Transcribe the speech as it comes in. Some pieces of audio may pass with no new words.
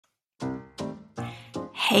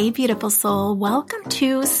Hey, beautiful soul. Welcome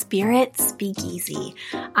to Spirit Speakeasy.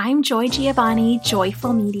 I'm Joy Giovanni,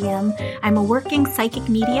 Joyful Medium. I'm a working psychic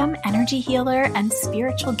medium, energy healer, and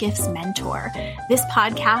spiritual gifts mentor. This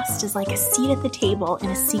podcast is like a seat at the table in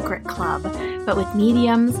a secret club, but with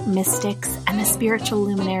mediums, mystics, and the spiritual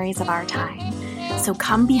luminaries of our time. So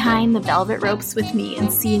come behind the velvet ropes with me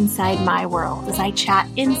and see inside my world as I chat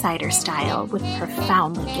insider style with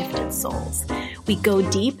profoundly gifted souls. We go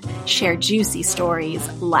deep, share juicy stories,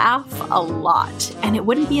 laugh a lot, and it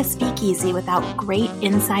wouldn't be a speakeasy without great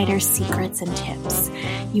insider secrets and tips.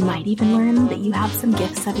 You might even learn that you have some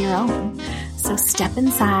gifts of your own. So step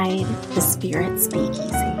inside the Spirit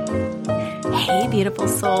Speakeasy. Hey, beautiful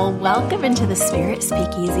soul. Welcome into the Spirit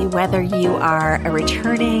Speakeasy. Whether you are a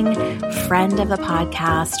returning friend of the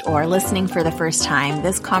podcast or listening for the first time,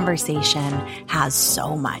 this conversation has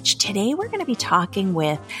so much. Today, we're going to be talking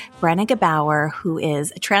with Brenna Gebauer, who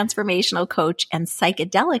is a transformational coach and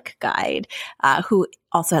psychedelic guide, who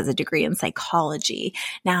also has a degree in psychology.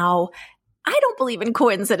 Now, I don't believe in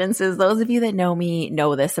coincidences. Those of you that know me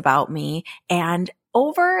know this about me. And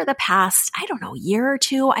over the past, year or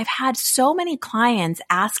two, I've had so many clients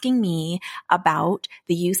asking me about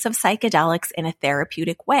the use of psychedelics in a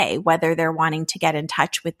therapeutic way, whether they're wanting to get in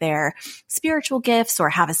touch with their spiritual gifts or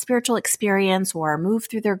have a spiritual experience or move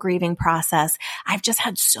through their grieving process. I've just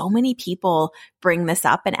had so many people bring this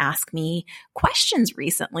up and ask me questions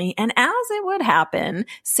recently. And as it would happen,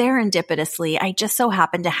 serendipitously, I just so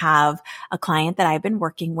happened to have a client that I've been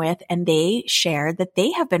working with, and they shared that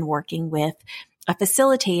they have been working with a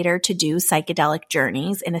facilitator to do psychedelic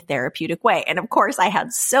journeys in a therapeutic way. And of course, I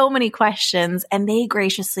had so many questions, and they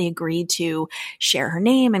graciously agreed to share her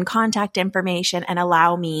name and contact information and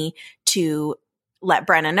allow me to let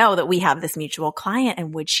Brenna know that we have this mutual client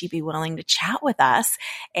and would she be willing to chat with us?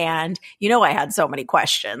 And I had so many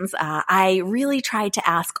questions. I really tried to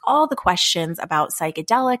ask all the questions about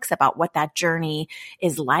psychedelics, about what that journey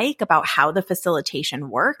is like, about how the facilitation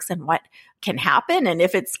works and what can happen and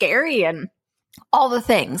if it's scary and all the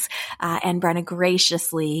things. And Brenna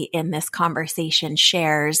graciously in this conversation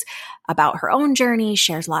shares about her own journey,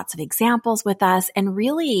 shares lots of examples with us, and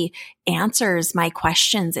really answers my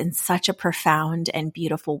questions in such a profound and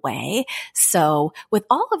beautiful way. So with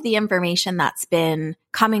all of the information that's been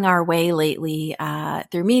coming our way lately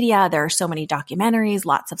through media, there are so many documentaries,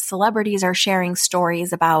 lots of celebrities are sharing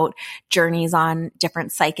stories about journeys on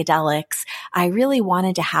different psychedelics. I really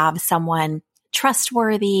wanted to have someone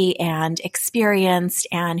trustworthy and experienced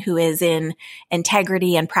and who is in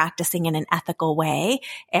integrity and practicing in an ethical way.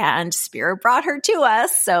 And Spirit brought her to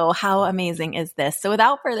us. So how amazing is this? So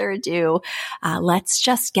without further ado, let's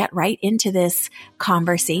just get right into this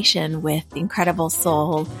conversation with the incredible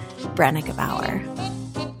soul, Brenna Gebauer.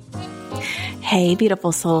 Hey,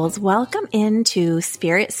 beautiful souls. Welcome into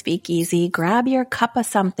Spirit Speakeasy. Grab your cup of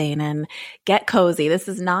something and get cozy. This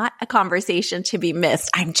is not a conversation to be missed.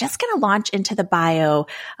 I'm just going to launch into the bio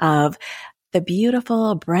of the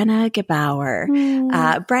beautiful Brenna Gebauer.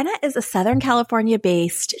 Brenna is a Southern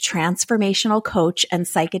California-based transformational coach and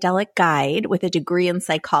psychedelic guide with a degree in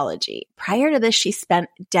psychology. Prior to this, she spent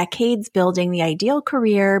decades building the ideal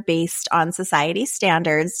career based on society's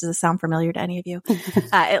standards. Does this sound familiar to any of you?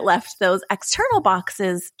 It left those external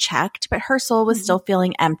boxes checked, but her soul was still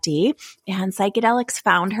feeling empty, and psychedelics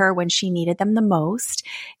found her when she needed them the most.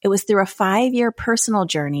 It was through a 5-year personal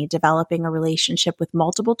journey, developing a relationship with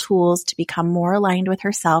multiple tools to become more aligned with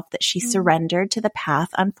herself, that she surrendered to the path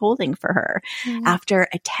unfolding for her. After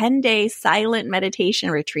a 10-day silent meditation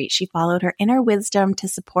retreat, she followed her inner wisdom to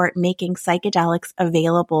support making psychedelics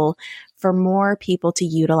available for more people to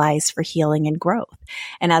utilize for healing and growth.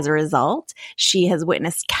 And as a result, she has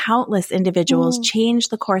witnessed countless individuals change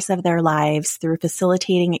the course of their lives through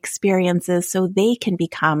facilitating experiences so they can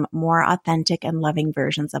become more authentic and loving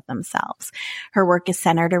versions of themselves. Her work is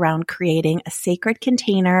centered around creating a sacred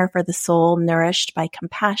container for the soul nourished by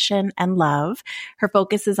compassion and love. Her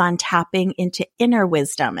focus is on tapping into inner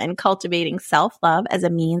wisdom and cultivating self-love as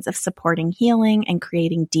a means of supporting healing and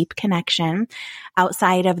creating deep connection.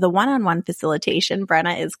 Outside of the one-on-one facilitation,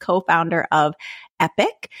 Brenna is co-founder of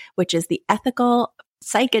EPIC, which is the Ethical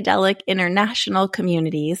Psychedelic International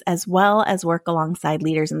Communities, as well as work alongside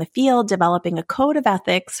leaders in the field, developing a code of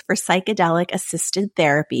ethics for psychedelic assisted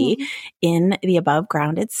therapy in the above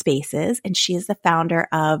grounded spaces. And she is the founder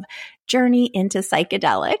of Journey into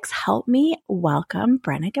Psychedelics. Help me welcome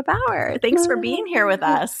Brenna Gebauer. Thanks for being here with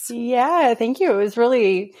us. Yeah, thank you. It was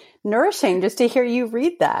really nourishing just to hear you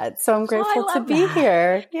read that. So I'm grateful to be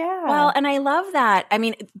here. Yeah. Well, and I love that. I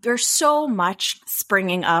mean, there's so much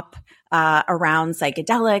springing up around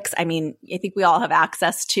psychedelics. I mean, I think we all have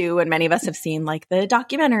access to, and many of us have seen like the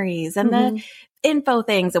documentaries and the info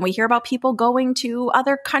things, and we hear about people going to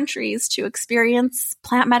other countries to experience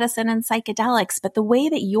plant medicine and psychedelics. But the way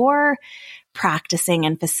that you're practicing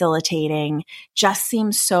and facilitating just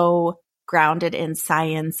seems so grounded in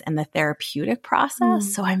science and the therapeutic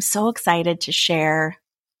process. So I'm so excited to share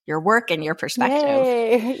your work and your perspective.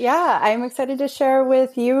 Yay. Yeah, I'm excited to share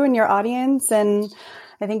with you and your audience. And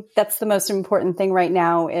I think that's the most important thing right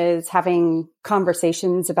now, is having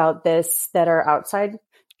conversations about this that are outside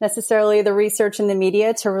necessarily the research and the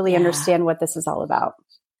media, to really understand what this is all about.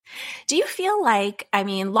 Do you feel like, I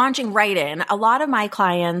mean, launching right in, a lot of my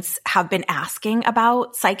clients have been asking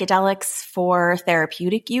about psychedelics for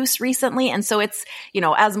therapeutic use recently. And so it's, you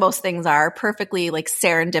know, as most things are, perfectly like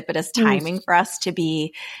serendipitous timing for us to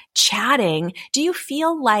be chatting. Do you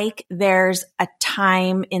feel like there's a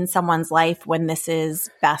time in someone's life when this is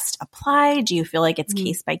best applied? Do you feel like it's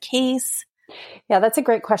case by case? Yeah, that's a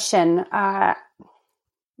great question.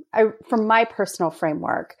 From my personal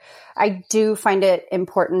framework, I do find it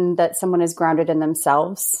important that someone is grounded in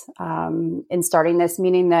themselves in starting this,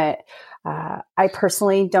 meaning that I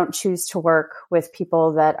personally don't choose to work with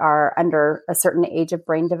people that are under a certain age of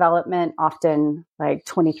brain development, often like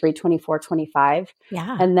 23, 24, 25.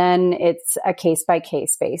 Yeah. And then it's a case by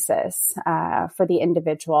case basis for the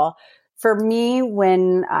individual. For me,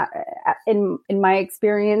 when in my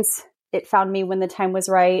experience, it found me when the time was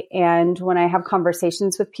right. And when I have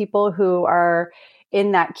conversations with people who are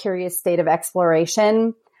in that curious state of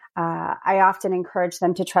exploration, I often encourage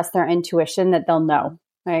them to trust their intuition, that they'll know.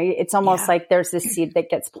 Right? It's almost like there's this seed that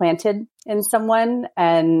gets planted in someone,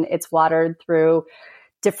 and it's watered through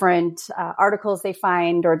different articles they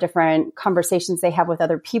find or different conversations they have with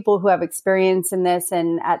other people who have experience in this.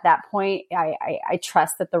 And at that point, I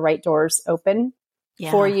trust that the right doors open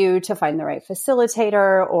for you to find the right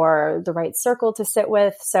facilitator or the right circle to sit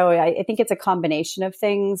with. So I think it's a combination of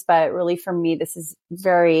things, but really for me, this is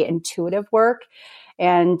very intuitive work,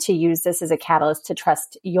 and to use this as a catalyst to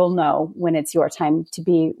trust you'll know when it's your time to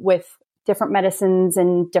be with different medicines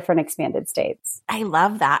in different expanded states. I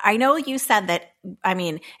love that. I know you said that, I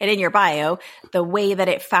mean, and in your bio, the way that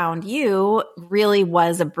it found you really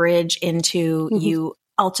was a bridge into you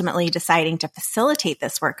ultimately deciding to facilitate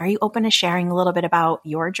this work. Are you open to sharing a little bit about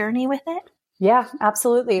your journey with it? Yeah,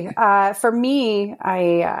 absolutely. For me,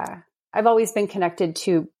 I've always been connected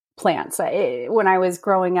to plants. When I was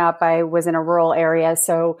growing up, I was in a rural area,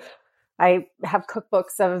 so I have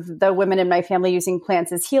cookbooks of the women in my family using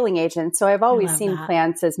plants as healing agents. So I've always seen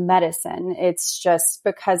plants as medicine. It's just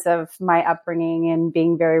because of my upbringing and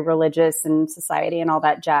being very religious and society and all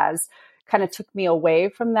that jazz kind of took me away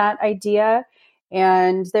from that idea.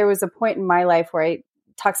 And there was a point in my life where it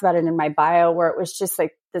talks about it in my bio, where it was just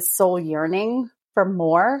like this soul yearning for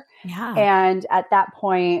more. Yeah. And at that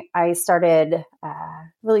point, I started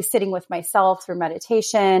really sitting with myself through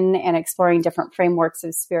meditation and exploring different frameworks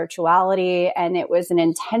of spirituality. And it was an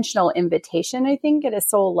intentional invitation, I think, at a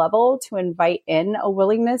soul level, to invite in a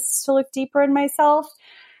willingness to look deeper in myself.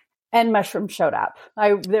 And mushrooms showed up.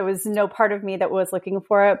 There was no part of me that was looking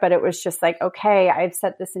for it, but it was just like, okay, I've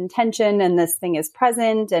set this intention and this thing is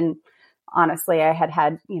present. And honestly, I had,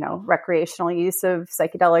 recreational use of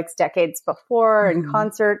psychedelics decades before in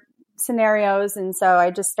concert scenarios. And so I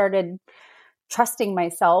just started trusting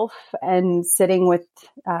myself and sitting with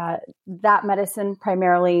that medicine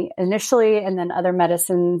primarily initially, and then other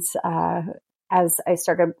medicines as I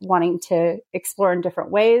started wanting to explore in different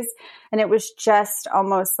ways. And it was just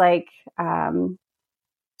almost like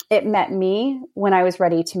it met me when I was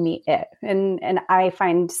ready to meet it. And I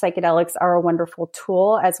find psychedelics are a wonderful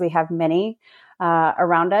tool, as we have many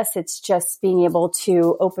around us. It's just being able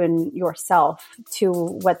to open yourself to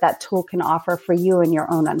what that tool can offer for you in your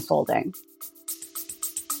own unfolding.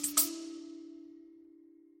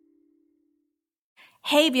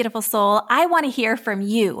 Hey, beautiful soul, I want to hear from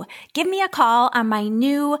you. Give me a call on my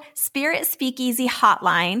new Spirit Speakeasy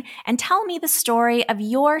hotline and tell me the story of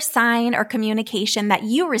your sign or communication that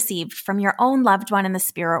you received from your own loved one in the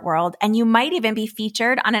spirit world. And you might even be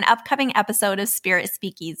featured on an upcoming episode of Spirit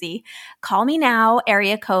Speakeasy. Call me now,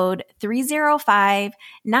 area code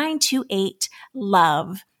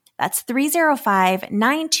 305-928-LOVE. That's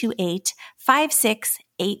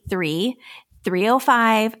 305-928-5683.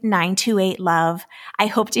 305-928-LOVE. I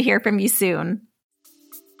hope to hear from you soon.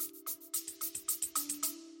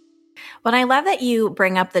 Well, I love that you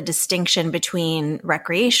bring up the distinction between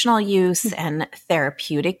recreational use and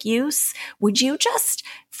therapeutic use. Would you just,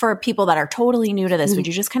 for people that are totally new to this, would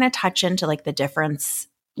you just kind of touch into like the difference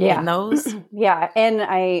in those? Yeah. And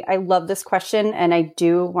I love this question. And I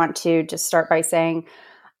do want to just start by saying,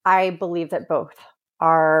 I believe that both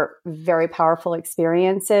are very powerful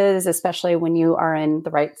experiences, especially when you are in the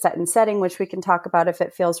right set and setting, which we can talk about if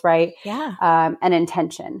it feels right, and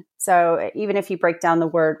intention. So even if you break down the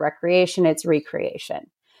word recreation, it's recreation.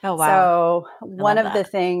 Oh, wow. So one of the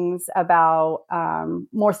things about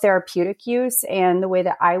more therapeutic use and the way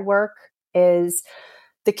that I work is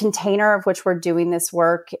the container of which we're doing this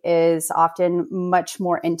work is often much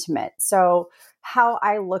more intimate. So how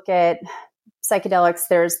I look at psychedelics,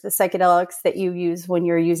 there's the psychedelics that you use when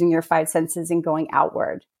you're using your five senses and going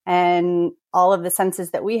outward. And all of the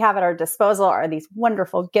senses that we have at our disposal are these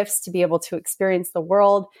wonderful gifts to be able to experience the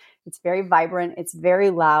world. It's very vibrant. It's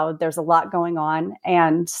very loud. There's a lot going on.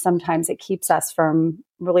 And sometimes it keeps us from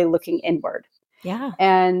really looking inward. Yeah.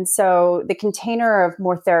 And so the container of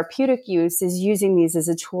more therapeutic use is using these as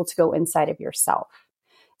a tool to go inside of yourself.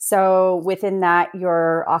 So within that,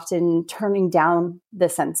 you're often turning down the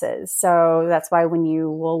senses. So that's why when you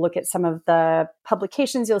will look at some of the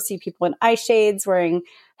publications, you'll see people in eye shades wearing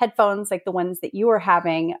headphones like the ones that you are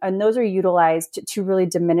having. And those are utilized to really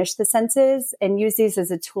diminish the senses and use these as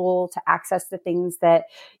a tool to access the things that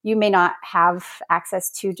you may not have access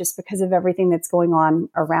to just because of everything that's going on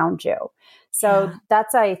around you. So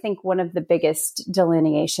that's, I think, one of the biggest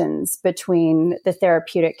delineations between the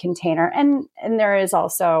therapeutic container. And there is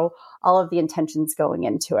also all of the intentions going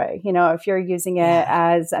into it. You know, if you're using it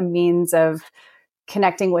as a means of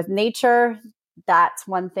connecting with nature, that's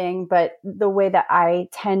one thing. But the way that I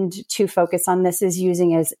tend to focus on this is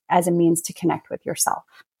using it as a means to connect with yourself.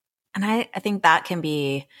 And I think that can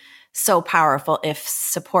be so powerful if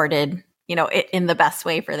supported, you know, in the best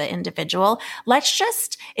way for the individual. Let's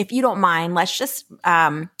just, if you don't mind, let's just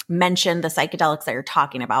mention the psychedelics that you're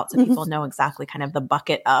talking about so people know exactly kind of the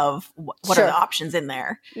bucket of what are the options in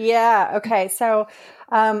there. Yeah. Okay. So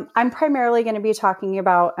I'm primarily going to be talking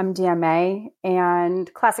about MDMA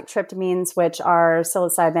and classic tryptamines, which are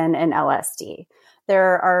psilocybin and LSD.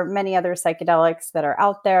 There are many other psychedelics that are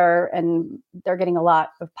out there and they're getting a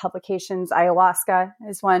lot of publications. Ayahuasca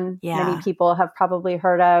is one many people have probably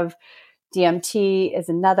heard of. DMT is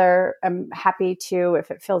another. I'm happy to,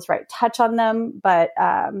 if it feels right, touch on them. But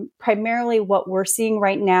primarily what we're seeing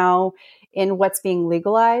right now in what's being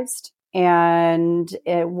legalized and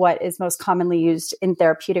what is most commonly used in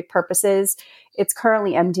therapeutic purposes, it's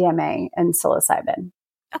currently MDMA and psilocybin.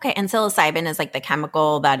 Okay. And psilocybin is like the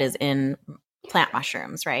chemical that is in plant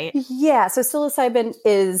mushrooms, right? Yeah. So psilocybin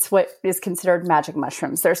is what is considered magic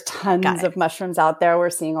mushrooms. There's tons of mushrooms out there.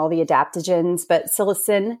 We're seeing all the adaptogens, but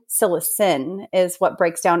psilocin is what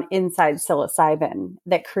breaks down inside psilocybin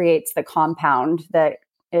that creates the compound that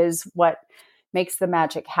is what makes the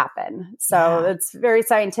magic happen. So it's very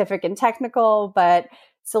scientific and technical, but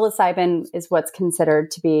psilocybin is what's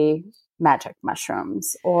considered to be magic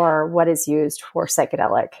mushrooms or what is used for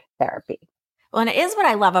psychedelic therapy. Well, and it is what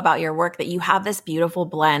I love about your work that you have this beautiful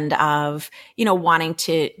blend of, you know, wanting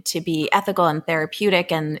to be ethical and therapeutic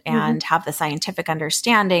and have the scientific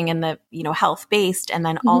understanding and the, you know, health-based, and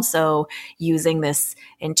then also using this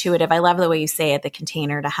intuitive, I love the way you say it, the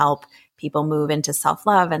container to help people move into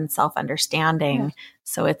self-love and self-understanding. Yeah.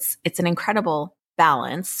 So it's an incredible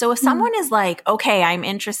balance. So if someone is like, okay, I'm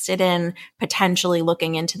interested in potentially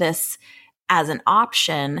looking into this as an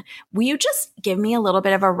option, will you just give me a little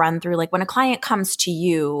bit of a run through, like when a client comes to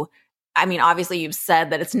you, I mean, obviously you've said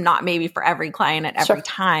that it's not maybe for every client at every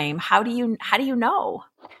time. How do you know?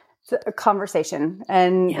 It's a conversation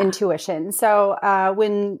and intuition. So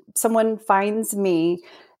when someone finds me,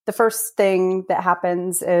 the first thing that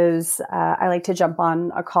happens is I like to jump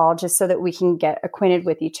on a call just so that we can get acquainted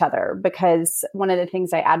with each other, because one of the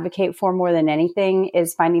things I advocate for more than anything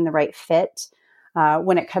is finding the right fit.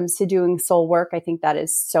 When it comes to doing soul work, I think that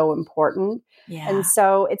is so important. Yeah. And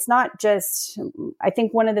so it's not just, I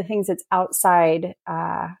think one of the things that's outside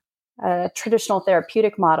a traditional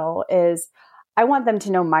therapeutic model is I want them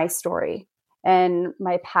to know my story and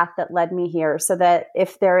my path that led me here, so that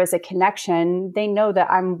if there is a connection, they know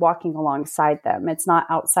that I'm walking alongside them. It's not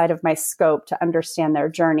outside of my scope to understand their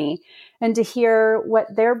journey and to hear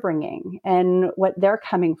what they're bringing and what they're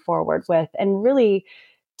coming forward with, and really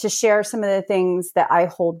to share some of the things that I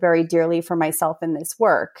hold very dearly for myself in this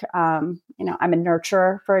work. You know, I'm a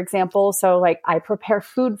nurturer, for example. So like I prepare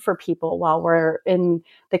food for people while we're in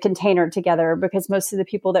the container together, because most of the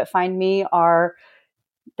people that find me are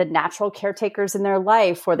the natural caretakers in their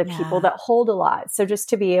life or the people that hold a lot. So just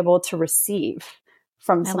to be able to receive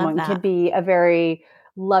from someone could be a very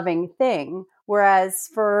loving thing. Whereas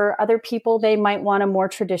for other people, they might want a more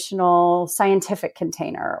traditional scientific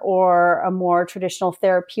container or a more traditional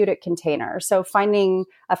therapeutic container. So finding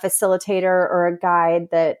a facilitator or a guide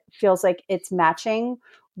that feels like it's matching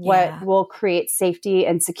what will create safety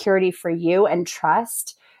and security for you and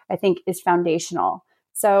trust, I think is foundational.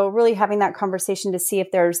 So really having that conversation to see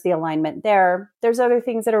if there's the alignment there. There's other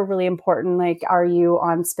things that are really important, like, are you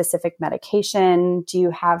on specific medication? Do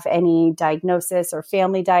you have any diagnosis or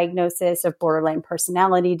family diagnosis of borderline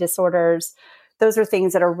personality disorders? Those are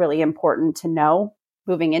things that are really important to know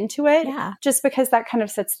moving into it, just because that kind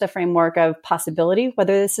of sets the framework of possibility,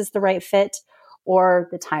 whether this is the right fit or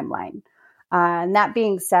the timeline. And that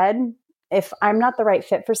being said, if I'm not the right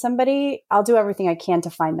fit for somebody, I'll do everything I can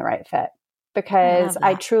to find the right fit, because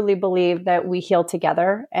I truly believe that we heal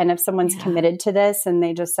together. And if someone's committed to this and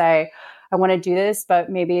they just say, I want to do this, but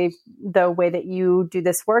maybe the way that you do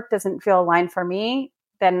this work doesn't feel aligned for me,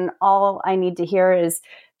 then all I need to hear is,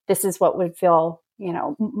 this is what would feel,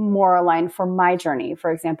 more aligned for my journey.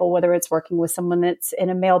 For example, whether it's working with someone that's in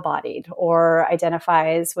a male-bodied or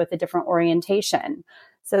identifies with a different orientation.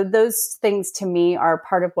 So those things to me are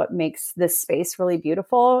part of what makes this space really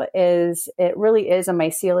beautiful. Is it really is a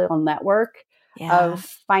mycelial network of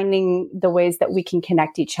finding the ways that we can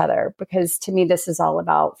connect each other. Because to me, this is all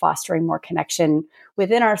about fostering more connection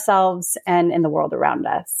within ourselves and in the world around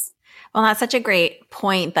us. Well, that's such a great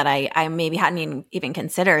point that I maybe hadn't even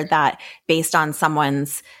considered, that based on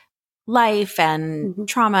someone's life and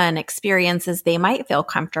trauma and experiences, they might feel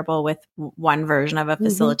comfortable with one version of a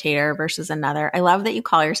facilitator versus another. I love that you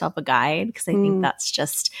call yourself a guide, because I think that's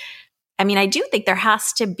just, I do think there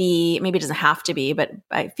has to be, maybe it doesn't have to be, but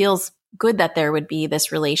it feels good that there would be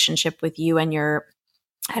this relationship with you and your,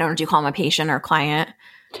 I don't know, do you call them a patient or client?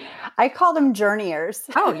 I call them journeyers.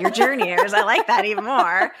 Oh, your journeyers. I like that even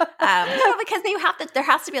more. Because there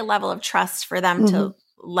has to be a level of trust for them to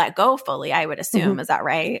let go fully, I would assume. Is that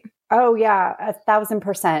right? Oh yeah,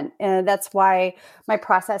 1,000%. And that's why my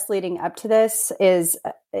process leading up to this is,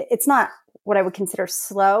 it's not what I would consider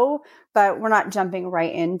slow, but we're not jumping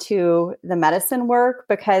right into the medicine work,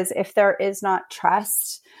 because if there is not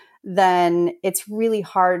trust, then it's really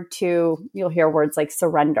hard to, you'll hear words like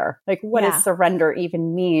surrender. Like, what does surrender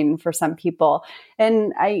even mean for some people?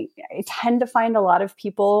 And I tend to find a lot of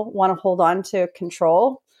people want to hold on to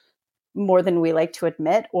control more than we like to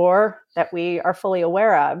admit, or that we are fully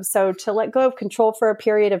aware of. So to let go of control for a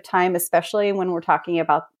period of time, especially when we're talking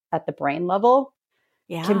about at the brain level,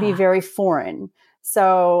 can be very foreign.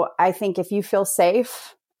 So I think if you feel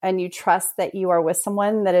safe and you trust that you are with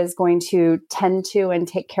someone that is going to tend to and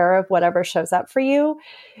take care of whatever shows up for you,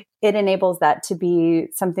 it enables that to be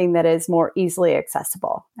something that is more easily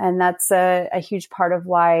accessible. And that's a huge part of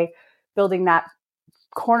why building that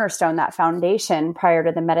cornerstone, that foundation prior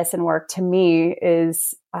to the medicine work, to me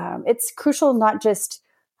is, it's crucial, not just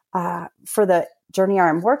for the journey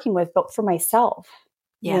I'm working with, but for myself.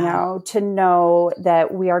 To know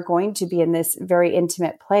that we are going to be in this very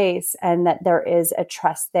intimate place, and that there is a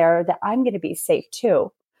trust there that I'm going to be safe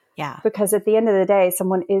too. Yeah. Because at the end of the day,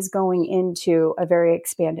 someone is going into a very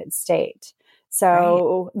expanded state.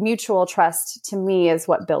 So mutual trust to me is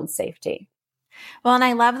what builds safety. Well, and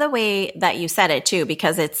I love the way that you said it too,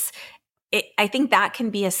 because I think that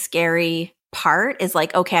can be a scary part, is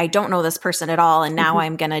like, okay, I don't know this person at all, and now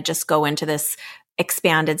I'm going to just go into this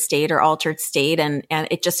expanded state or altered state. And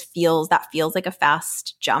it just feels like a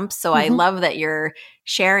fast jump. So I love that you're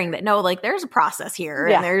sharing that, no, like, there's a process here,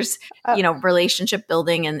 and there's, relationship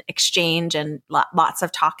building and exchange and lots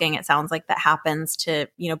of talking. It sounds like that happens to,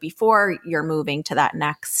 before you're moving to that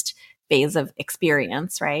next phase of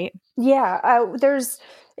experience, right? Yeah.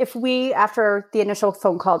 If we, after the initial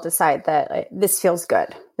phone call, decide that this feels good,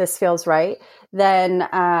 this feels right, then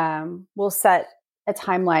we'll set a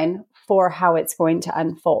timeline for how it's going to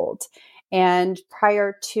unfold. And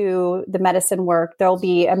prior to the medicine work, there'll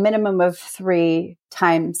be a minimum of 3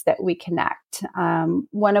 times that we connect.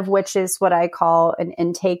 One of which is what I call an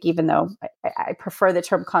intake, even though I prefer the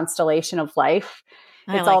term constellation of life.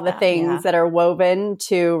 It's all the things that are woven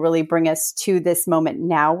to really bring us to this moment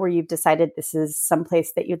now, where you've decided this is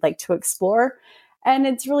someplace that you'd like to explore. And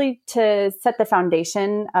it's really to set the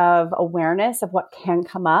foundation of awareness of what can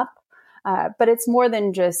come up. But it's more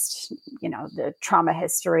than just, the trauma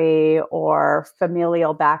history or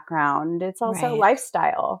familial background. It's also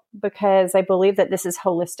lifestyle, because I believe that this is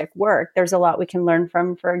holistic work. There's a lot we can learn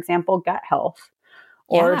from, for example, gut health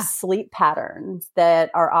or sleep patterns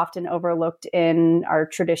that are often overlooked in our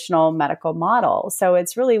traditional medical model. So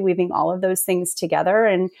it's really weaving all of those things together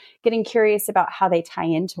and getting curious about how they tie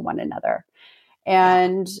into one another.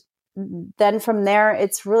 And then from there,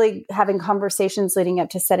 it's really having conversations leading up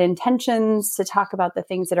to set intentions to talk about the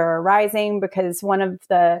things that are arising. Because one of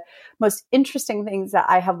the most interesting things that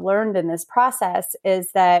I have learned in this process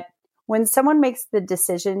is that when someone makes the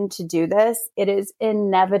decision to do this, it is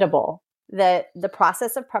inevitable that the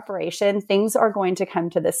process of preparation, things are going to come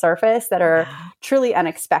to the surface that are truly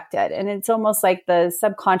unexpected. And it's almost like the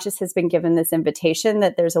subconscious has been given this invitation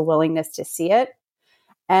that there's a willingness to see it.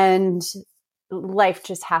 And life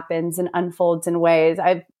just happens and unfolds in ways.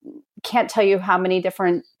 I can't tell you how many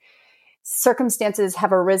different circumstances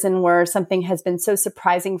have arisen where something has been so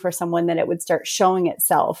surprising for someone that it would start showing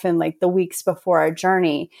itself in like the weeks before our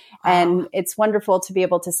journey. Wow. And it's wonderful to be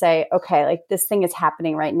able to say, okay, like this thing is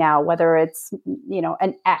happening right now, whether it's, you know,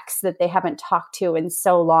 an ex that they haven't talked to in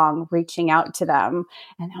so long, reaching out to them.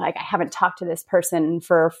 And they're like, I haven't talked to this person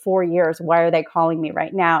for 4 years. Why are they calling me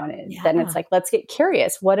right now? And then it's like, let's get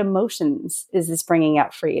curious. What emotions is this bringing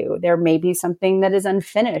up for you? There may be something that is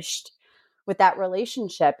unfinished with that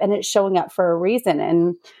relationship, and it's showing up for a reason.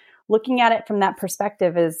 And looking at it from that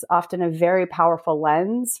perspective is often a very powerful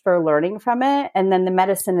lens for learning from it. And then the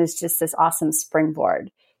medicine is just this awesome springboard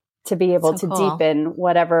to be able to deepen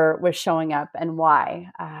whatever was showing up and why.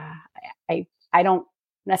 I don't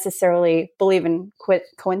necessarily believe in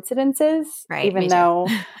coincidences, even though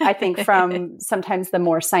I think from sometimes the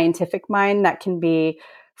more scientific mind that can be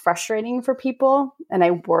frustrating for people. And I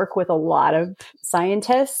work with a lot of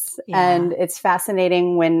scientists, and it's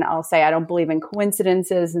fascinating when I'll say, I don't believe in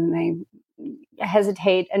coincidences, and they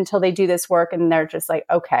hesitate until they do this work. And they're just like,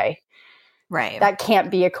 okay, that can't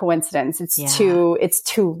be a coincidence. It's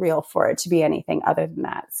too real for it to be anything other than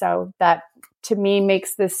that. So that to me it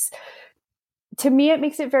makes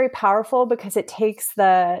it very powerful, because it takes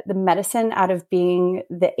the medicine out of being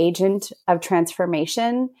the agent of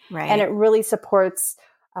transformation. And it really supports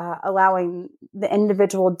allowing the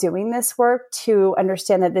individual doing this work to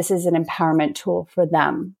understand that this is an empowerment tool for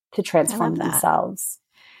them to transform themselves.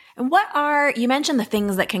 And you mentioned the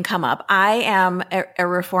things that can come up. I am a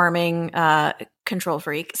reforming control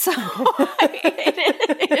freak. So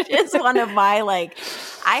it is one of my,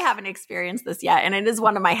 I haven't experienced this yet. And it is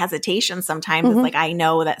one of my hesitations sometimes. It's like, I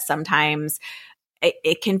know that sometimes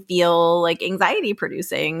it can feel like anxiety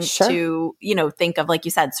producing to, think of, like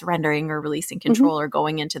you said, surrendering or releasing control or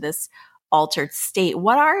going into this altered state.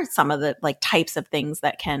 What are some of the types of things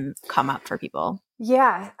that can come up for people?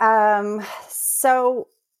 So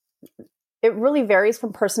it really varies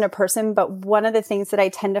from person to person. But one of the things that I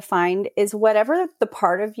tend to find is whatever the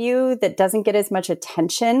part of you that doesn't get as much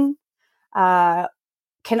attention,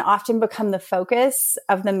 can often become the focus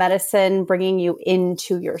of the medicine bringing you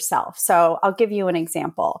into yourself. So I'll give you an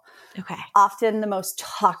example. Okay. Often the most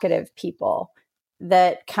talkative people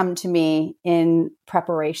that come to me in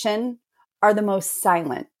preparation are the most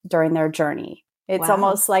silent during their journey. It's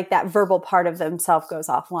almost like that verbal part of themselves goes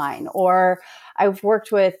offline. Or I've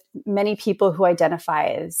worked with many people who identify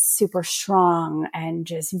as super strong and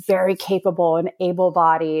just very capable and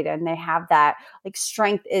able-bodied, and they have that,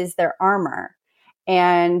 strength is their armor.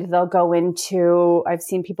 And I've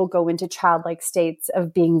seen people go into childlike states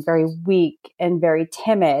of being very weak and very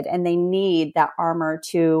timid, and they need that armor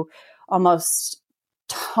to almost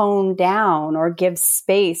tone down or give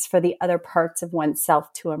space for the other parts of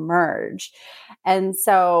oneself to emerge. And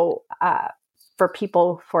so for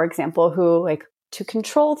people, for example, who to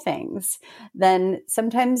control things, then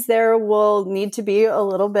sometimes there will need to be a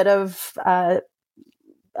little bit of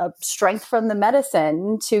strength from the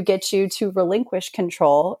medicine to get you to relinquish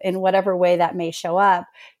control in whatever way that may show up,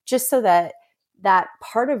 just so that that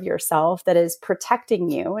part of yourself that is protecting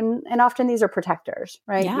you, and often these are protectors,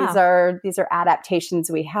 right? Yeah. These are adaptations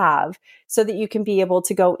we have, so that you can be able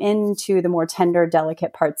to go into the more tender,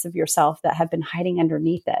 delicate parts of yourself that have been hiding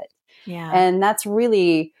underneath it. Yeah. And that's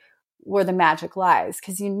really where the magic lies,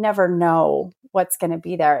 because you never know what's going to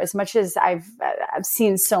be there. As much as I've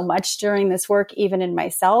seen so much during this work, even in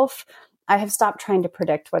myself, I have stopped trying to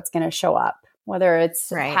predict what's going to show up, whether it's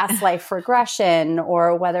past life regression,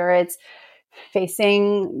 or whether it's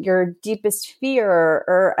facing your deepest fear,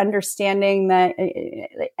 or understanding that.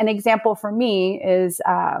 An example for me is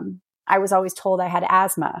I was always told I had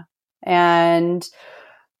asthma, and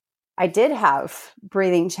I did have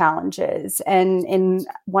breathing challenges. And in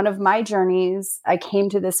one of my journeys, I came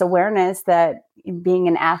to this awareness that, being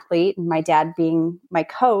an athlete and my dad being my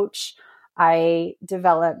coach, I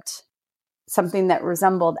developed something that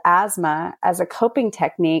resembled asthma as a coping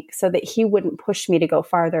technique, so that he wouldn't push me to go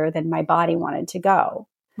farther than my body wanted to go.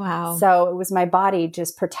 Wow. So it was my body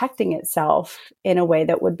just protecting itself in a way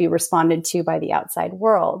that would be responded to by the outside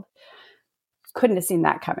world. couldn't have seen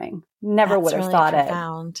that coming. Never would have really thought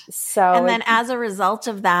profound. it. So, and then as a result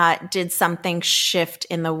of that, did something shift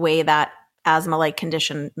in the way that asthma-like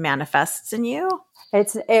condition manifests in you?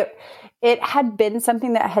 It had been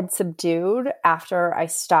something that had subdued after I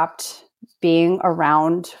stopped being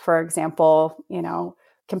around, for example,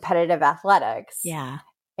 competitive athletics. Yeah.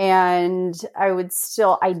 And I would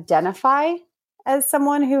still identify as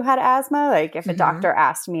someone who had asthma. Like if a doctor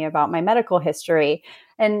asked me about my medical history,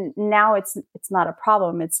 and now it's not a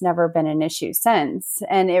problem. It's never been an issue since.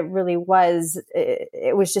 And it really was,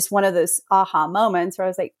 it was just one of those aha moments where I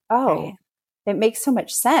was like, oh, it makes so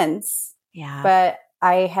much sense. Yeah. But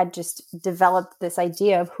I had just developed this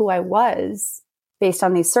idea of who I was based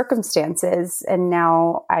on these circumstances. And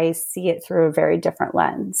now I see it through a very different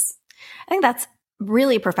lens. I think that's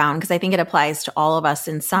really profound because I think it applies to all of us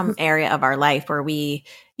in some area of our life where we,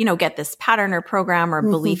 get this pattern or program or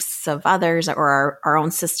beliefs of others or our own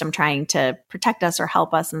system trying to protect us or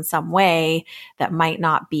help us in some way that might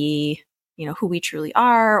not be, who we truly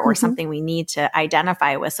are or something we need to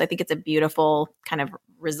identify with. So I think it's a beautiful kind of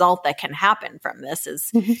result that can happen from this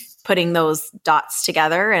is putting those dots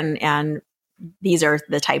together. And these are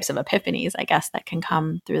the types of epiphanies, I guess, that can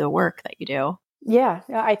come through the work that you do. Yeah,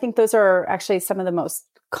 I think those are actually some of the most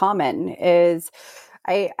common is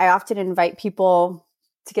I often invite people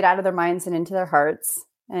to get out of their minds and into their hearts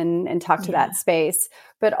and talk to that space,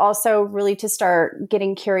 but also really to start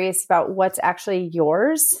getting curious about what's actually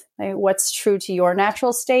yours, like what's true to your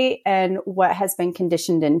natural state and what has been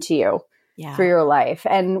conditioned into you through your life.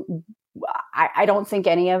 And I don't think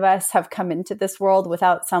any of us have come into this world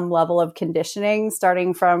without some level of conditioning,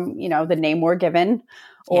 starting from, the name we're given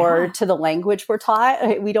or to the language we're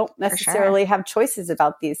taught. We don't necessarily have choices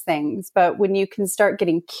about these things. But when you can start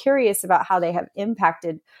getting curious about how they have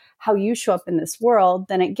impacted how you show up in this world,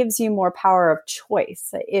 then it gives you more power of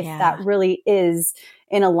choice if that really is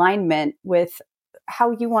in alignment with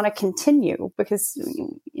how you want to continue. Because,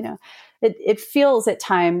 it feels at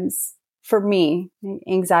times, for me,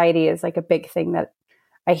 anxiety is like a big thing that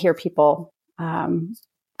I hear people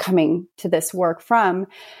coming to this work from.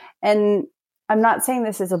 And I'm not saying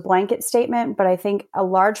this is a blanket statement, but I think a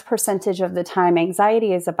large percentage of the time,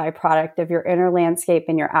 anxiety is a byproduct of your inner landscape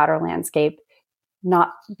and your outer landscape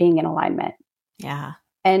not being in alignment. Yeah.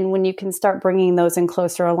 And when you can start bringing those in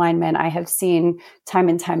closer alignment, I have seen time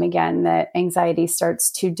and time again that anxiety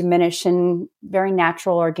starts to diminish in very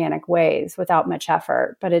natural, organic ways without much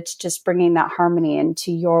effort. But it's just bringing that harmony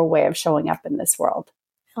into your way of showing up in this world.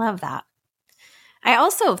 I love that. I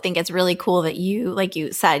also think it's really cool that you, like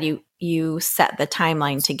you said, you set the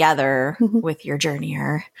timeline together with your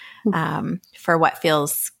journeyer for what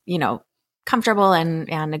feels, comfortable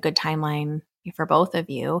and a good timeline for both of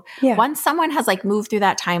you. Yeah. Once someone has moved through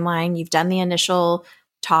that timeline, you've done the initial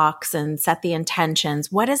talks and set the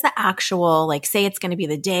intentions. What is the actual, say it's going to be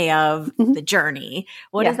the day of the journey.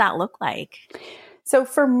 What does that look like? So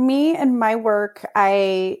for me and my work,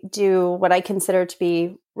 I do what I consider to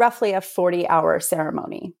be roughly a 40-hour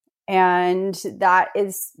ceremony. And that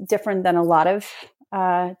is different than a lot of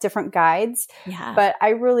different guides. Yeah. But I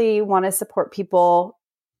really want to support people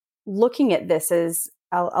looking at this as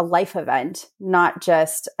a life event, not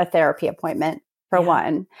just a therapy appointment for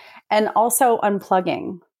one, and also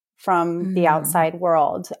unplugging from the outside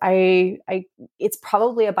world. It's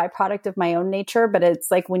probably a byproduct of my own nature, but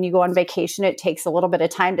it's like when you go on vacation, it takes a little bit of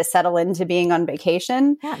time to settle into being on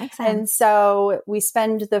vacation. Yeah, makes sense. And so we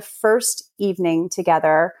spend the first evening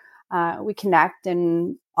together. We connect,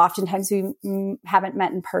 and oftentimes we haven't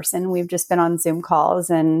met in person. We've just been on Zoom calls,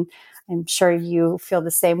 and I'm sure you feel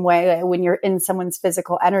the same way. When you're in someone's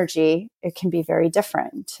physical energy, it can be very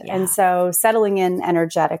different. Yeah. And so settling in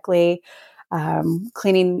energetically,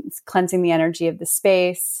 cleansing the energy of the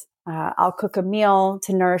space. I'll cook a meal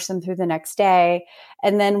to nourish them through the next day.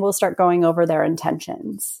 And then we'll start going over their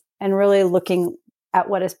intentions and really looking at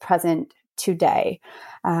what is present today,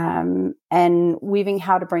 and weaving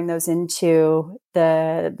how to bring those into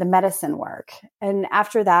the medicine work. And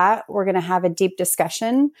after that, we're going to have a deep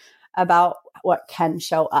discussion about what can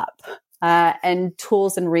show up, and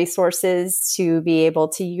tools and resources to be able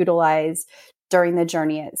to utilize during the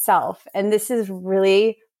journey itself. And this is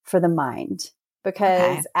really for the mind,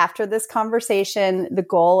 because after this conversation, the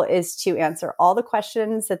goal is to answer all the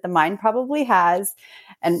questions that the mind probably has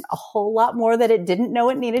and a whole lot more that it didn't know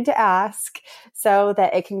it needed to ask, so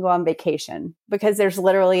that it can go on vacation, because there's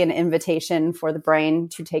literally an invitation for the brain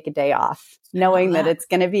to take a day off, knowing that it's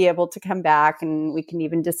going to be able to come back, and we can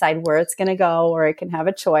even decide where it's going to go, or it can have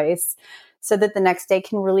a choice, so that the next day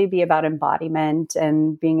can really be about embodiment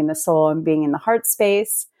and being in the soul and being in the heart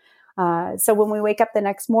space. So when we wake up the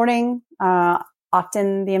next morning,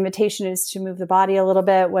 often the invitation is to move the body a little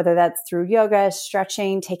bit, whether that's through yoga,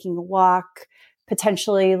 stretching, taking a walk,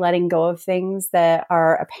 potentially letting go of things that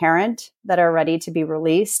are apparent, that are ready to be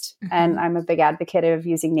released. Mm-hmm. And I'm a big advocate of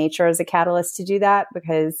using nature as a catalyst to do that,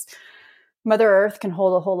 because Mother Earth can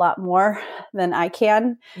hold a whole lot more than I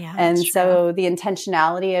can. Yeah, and that's so the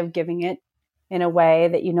intentionality of giving it in a way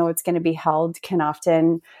that you know it's going to be held can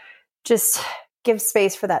often just give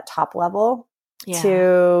space for that top level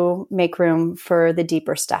to make room for the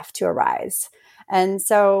deeper stuff to arise. And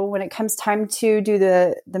so when it comes time to do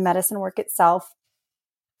the medicine work itself,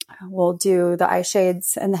 we'll do the eye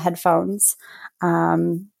shades and the headphones.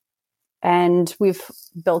 And we've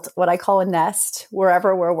built what I call a nest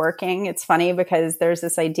wherever we're working. It's funny because there's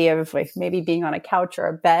this idea of like maybe being on a couch or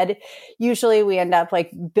a bed. Usually we end up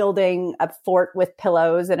like building a fort with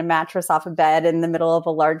pillows and a mattress off a bed in the middle of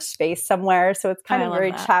a large space somewhere. So it's kind of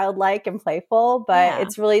very childlike and playful, but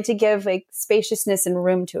it's really to give like spaciousness and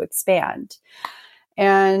room to expand.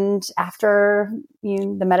 And after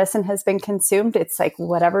the medicine has been consumed, it's like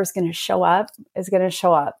whatever's going to show up is going to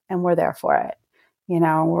show up, and we're there for it. You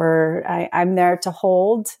know, I'm there to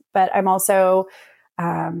hold, but I'm also,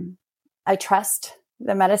 I trust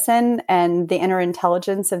the medicine and the inner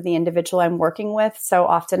intelligence of the individual I'm working with. So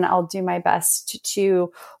often I'll do my best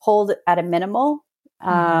to hold at a minimal,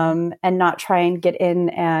 and not try and get in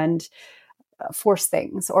and force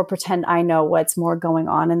things or pretend I know what's more going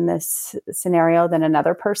on in this scenario than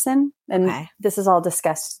another person. And this is all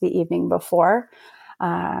discussed the evening before.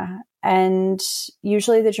 And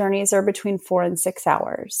usually the journeys are between 4 and 6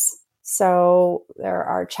 hours. So there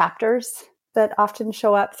are chapters that often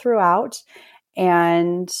show up throughout.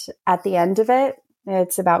 And at the end of it,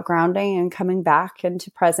 it's about grounding and coming back into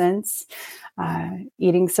presence,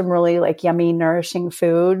 eating some really like yummy, nourishing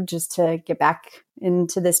food just to get back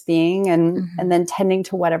into this being, and then tending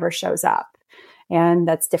to whatever shows up. And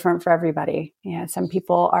that's different for everybody. Yeah, some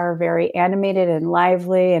people are very animated and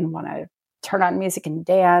lively and want to turn on music and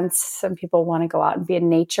dance. Some people want to go out and be in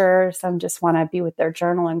nature. Some just want to be with their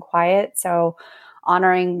journal and quiet. So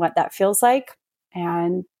honoring what that feels like.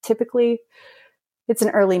 And typically it's an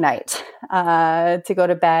early night to go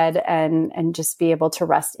to bed and just be able to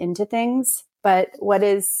rest into things. But what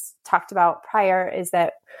is talked about prior is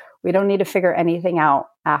that we don't need to figure anything out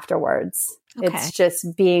afterwards. It's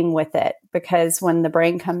just being with it, because when the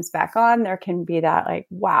brain comes back on, there can be that like,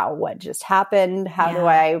 wow, what just happened? How do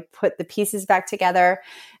I put the pieces back together?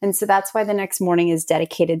 And so that's why the next morning is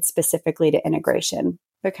dedicated specifically to integration,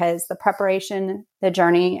 because the preparation, the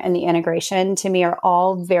journey, and the integration to me are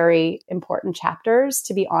all very important chapters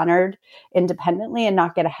to be honored independently and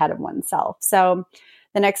not get ahead of oneself. So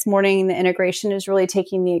the next morning, the integration is really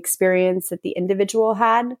taking the experience that the individual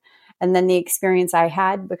had and then the experience I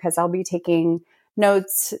had, because I'll be taking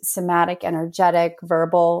notes, somatic, energetic,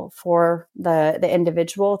 verbal for the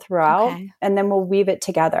individual throughout, and then we'll weave it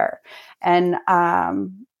together. And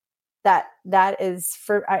that is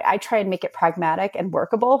for, I try and make it pragmatic and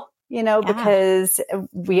workable, because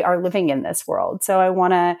we are living in this world. So I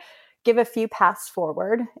want to give a few paths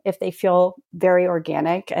forward if they feel very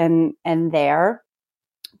organic and there.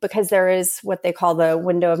 Because there is what they call the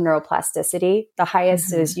window of neuroplasticity. The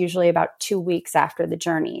highest is usually about 2 weeks after the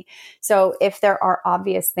journey. So if there are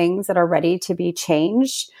obvious things that are ready to be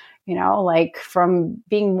changed, like from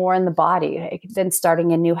being more in the body, like then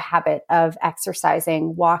starting a new habit of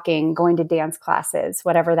exercising, walking, going to dance classes,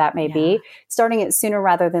 whatever that may be, starting it sooner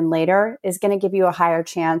rather than later is going to give you a higher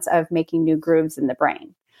chance of making new grooves in the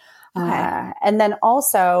brain. And then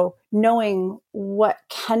also knowing what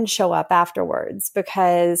can show up afterwards,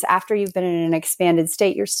 because after you've been in an expanded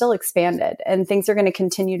state, you're still expanded, and things are going to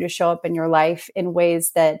continue to show up in your life in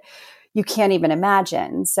ways that you can't even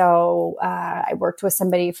imagine. So I worked with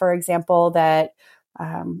somebody, for example, that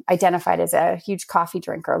identified as a huge coffee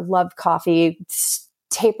drinker, loved coffee.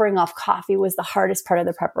 Tapering off coffee was the hardest part of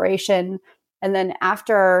the preparation. And then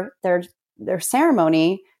after their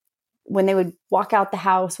ceremony, when they would walk out the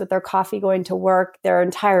house with their coffee going to work, their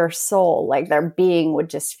entire soul, like their being, would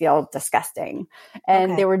just feel disgusting.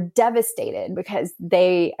 And they were devastated because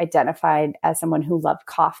they identified as someone who loved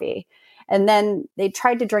coffee. And then they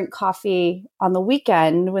tried to drink coffee on the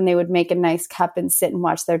weekend when they would make a nice cup and sit and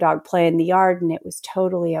watch their dog play in the yard, and it was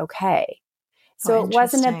totally okay. So it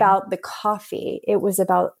wasn't about the coffee. It was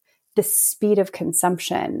about the speed of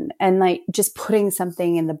consumption and like just putting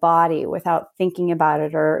something in the body without thinking about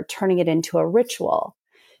it or turning it into a ritual.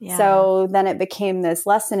 Yeah. So then it became this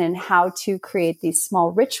lesson in how to create these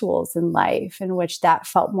small rituals in life in which that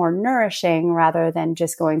felt more nourishing rather than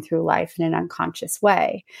just going through life in an unconscious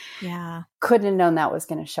way. Yeah. Couldn't have known that was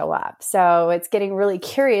going to show up. So it's getting really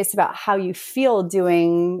curious about how you feel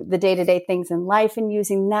doing the day-to-day things in life and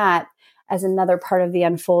using that as another part of the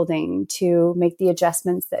unfolding to make the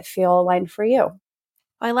adjustments that feel aligned for you.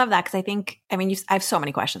 I love that because I mean, I have so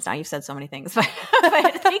many questions now. You've said so many things, but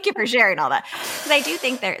thank you for sharing all that. Because I do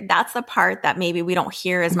think that's the part that maybe we don't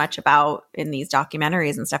hear as much about in these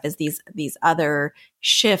documentaries and stuff is these other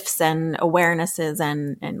shifts and awarenesses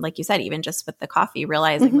and like you said, even just with the coffee,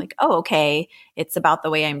 realizing like, oh, okay, it's about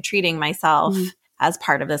the way I'm treating myself as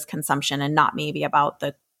part of this consumption and not maybe about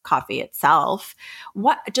the coffee itself.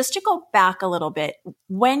 Just to go back a little bit,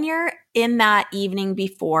 when you're in that evening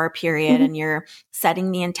before period and you're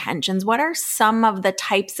setting the intentions, what are some of the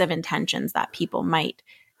types of intentions that people might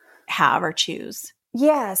have or choose?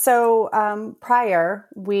 Yeah. So prior,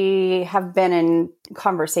 we have been in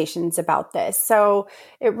conversations about this. So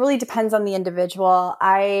it really depends on the individual.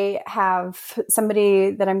 I have somebody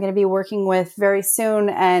that I'm going to be working with very soon,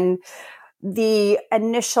 and the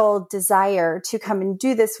initial desire to come and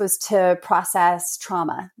do this was to process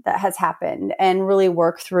trauma that has happened and really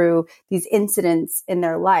work through these incidents in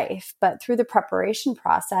their life. But through the preparation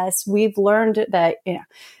process, we've learned that,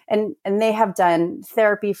 and they have done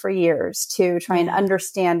therapy for years to try and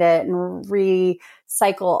understand it and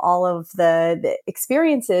recycle all of the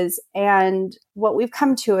experiences. And what we've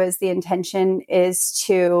come to as the intention is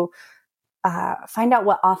to find out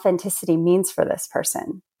what authenticity means for this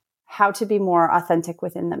person. How to be more authentic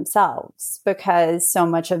within themselves, because so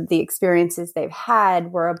much of the experiences they've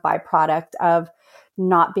had were a byproduct of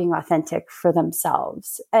not being authentic for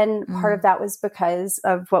themselves. And part of that was because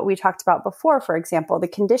of what we talked about before, for example, the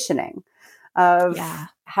conditioning of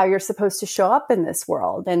how you're supposed to show up in this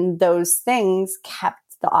world. And those things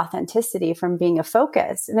kept the authenticity from being a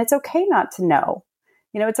focus. And it's okay not to know.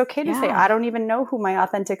 It's okay to say, I don't even know who my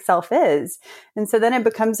authentic self is. And so then it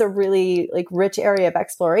becomes a really rich area of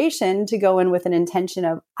exploration to go in with an intention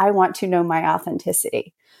of, I want to know my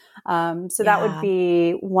authenticity. That would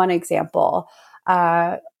be one example.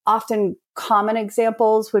 Often common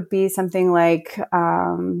examples would be something like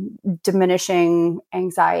diminishing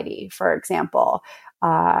anxiety, for example.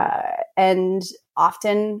 And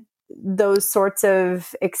often those sorts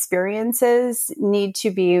of experiences need to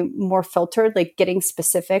be more filtered, like getting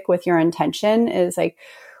specific with your intention is like,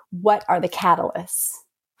 what are the catalysts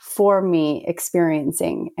for me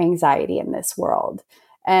experiencing anxiety in this world?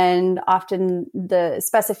 And often the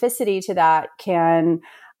specificity to that can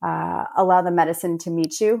allow the medicine to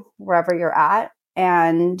meet you wherever you're at.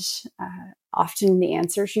 And often the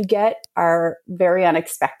answers you get are very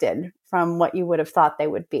unexpected from what you would have thought they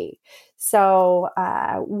would be. So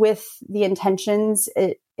with the intentions,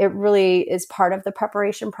 it really is part of the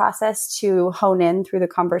preparation process to hone in through the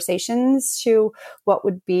conversations to what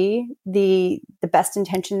would be the best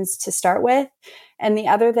intentions to start with. And the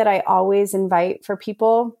other that I always invite for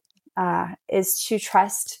people is to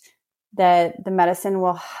trust that the medicine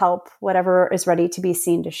will help whatever is ready to be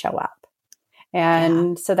seen to show up.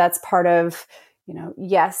 And so that's part of,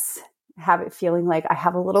 yes, have it feeling like I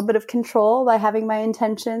have a little bit of control by having my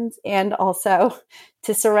intentions, and also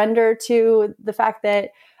to surrender to the fact that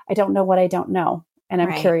I don't know what I don't know. And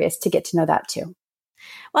I'm curious to get to know that too.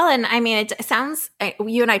 Well, and I mean, it sounds,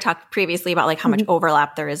 you and I talked previously about how much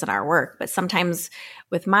overlap there is in our work, but sometimes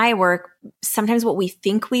with my work, sometimes what we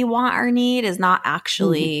think we want or need is not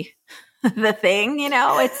actually the thing,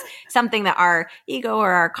 it's something that our ego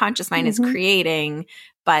or our conscious mind is creating,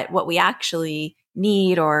 but what we actually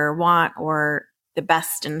need or want or the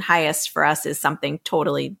best and highest for us is something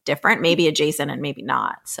totally different, maybe adjacent and maybe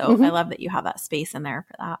not. So I love that you have that space in there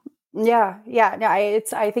for that. Yeah. No,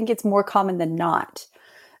 I think it's more common than not.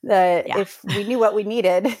 If we knew what we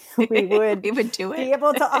needed, we would do it. Be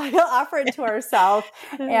able to offer it to ourselves.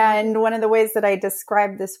 And one of the ways that I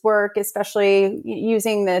describe this work, especially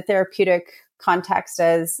using the therapeutic context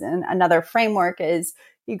as another framework, is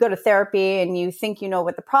you go to therapy and you think you know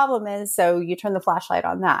what the problem is, so you turn the flashlight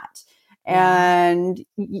on that. And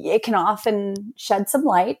it can often shed some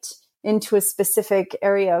light into a specific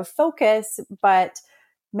area of focus, but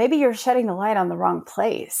maybe you're shedding the light on the wrong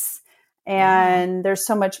place. And there's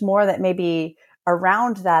so much more that may be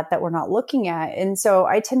around that we're not looking at. And so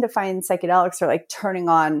I tend to find psychedelics are like turning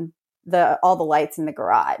on all the lights in the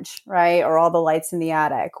garage, right? Or all the lights in the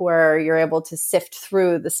attic, where you're able to sift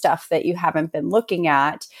through the stuff that you haven't been looking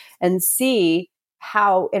at and see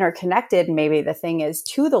how interconnected maybe the thing is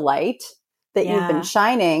to the light that you've been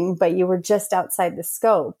shining, but you were just outside the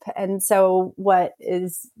scope. And so what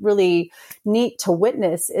is really neat to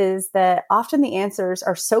witness is that often the answers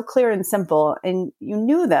are so clear and simple, and you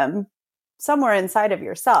knew them somewhere inside of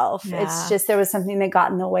yourself. Yeah. It's just, there was something that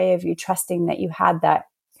got in the way of you trusting that you had that,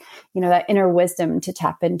 that inner wisdom to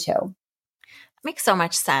tap into. Makes so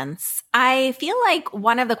much sense. I feel like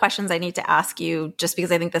one of the questions I need to ask you, just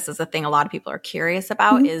because I think this is a thing a lot of people are curious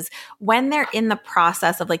about, is when they're in the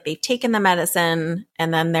process of like, they've taken the medicine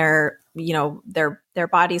and then they're, their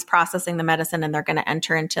body's processing the medicine and they're going to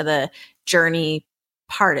enter into the journey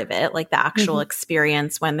part of it, like the actual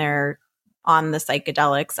experience when they're on the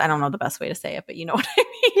psychedelics. I don't know the best way to say it, but you know what I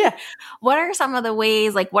mean? Yeah. What are some of the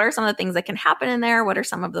ways, like what are some of the things that can happen in there? What are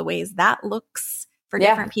some of the ways that looks for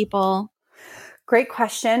different people? Great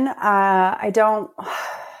question. I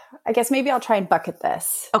guess maybe I'll try and bucket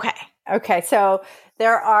this. Okay. So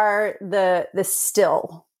there are the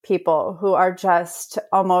still people who are just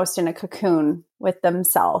almost in a cocoon with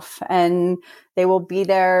themselves, and they will be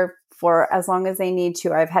there for as long as they need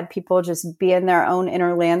to. I've had people just be in their own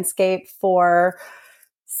inner landscape for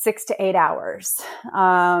 6 to 8 hours.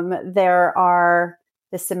 There are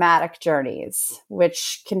the somatic journeys,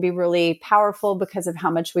 which can be really powerful because of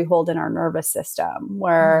how much we hold in our nervous system,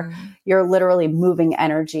 where you're literally moving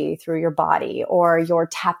energy through your body, or you're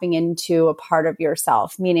tapping into a part of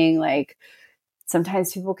yourself, meaning like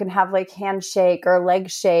sometimes people can have like handshake or leg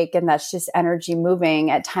shake, and that's just energy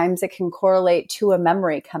moving. At times it can correlate to a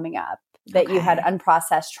memory coming up that you had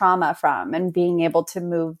unprocessed trauma from, and being able to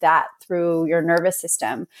move that through your nervous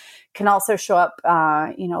system can also show up,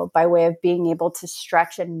 by way of being able to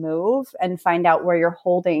stretch and move and find out where you're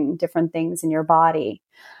holding different things in your body.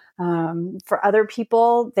 For other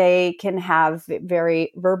people, they can have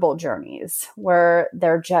very verbal journeys where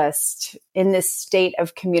they're just in this state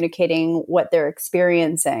of communicating what they're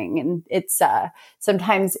experiencing. And it's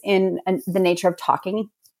sometimes in the nature of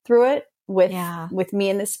talking through it with me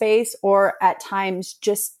in the space, or at times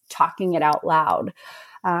just talking it out loud.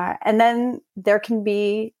 And then there can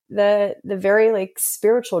be the very like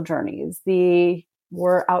spiritual journeys.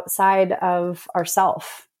 We're outside of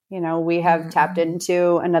ourself. We have tapped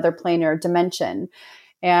into another planar dimension.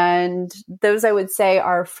 And those, I would say,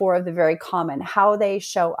 are 4 of the very common. How they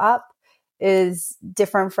show up is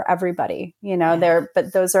different for everybody,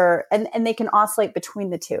 but those are, and they can oscillate between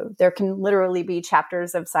the two. There can literally be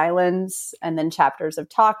chapters of silence, and then chapters of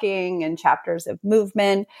talking, and chapters of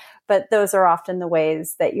movement, but those are often the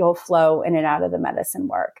ways that you'll flow in and out of the medicine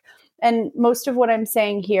work. And most of what I'm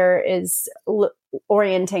saying here is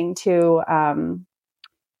orienting to,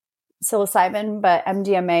 psilocybin, but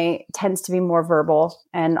MDMA tends to be more verbal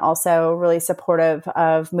and also really supportive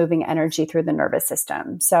of moving energy through the nervous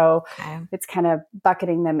system. So it's kind of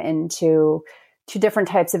bucketing them into 2 different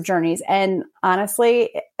types of journeys. And honestly,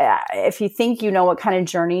 if you think you know what kind of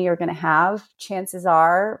journey you're going to have, chances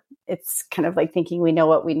are it's kind of like thinking we know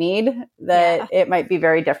what we need, that it might be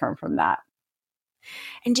very different from that.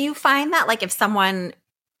 And do you find that like if someone...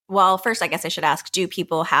 Well, first, I guess I should ask, do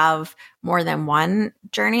people have more than one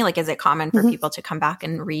journey? Like, is it common for people to come back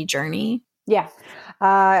and re-journey? Yeah.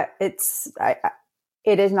 It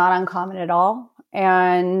is not uncommon at all.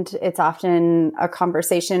 And it's often a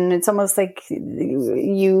conversation. It's almost like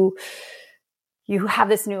you have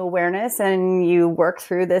this new awareness and you work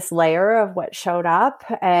through this layer of what showed up.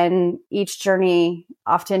 And each journey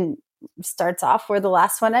often starts off where the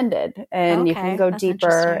last one ended, and you can go deeper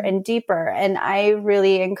and deeper. And I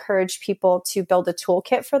really encourage people to build a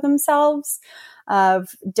toolkit for themselves of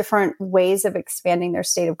different ways of expanding their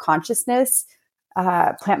state of consciousness.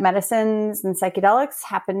 Plant medicines and psychedelics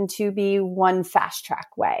happen to be one fast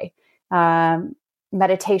track way.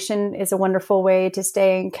 Meditation is a wonderful way to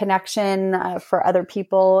stay in connection. For other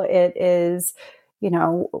people, it is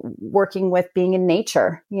working with being in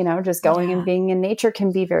nature, just going and being in nature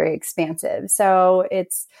can be very expansive. So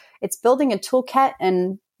it's building a toolkit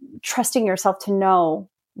and trusting yourself to know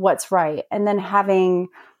what's right. And then having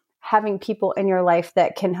people in your life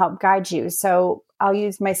that can help guide you. So I'll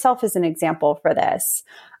use myself as an example for this.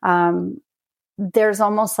 There's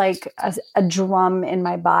almost like a drum in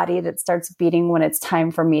my body that starts beating when it's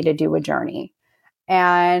time for me to do a journey.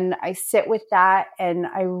 And I sit with that and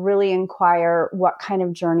I really inquire what kind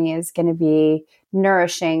of journey is going to be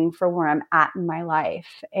nourishing for where I'm at in my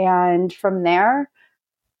life. And from there,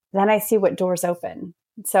 then I see what doors open.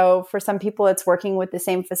 So for some people, it's working with the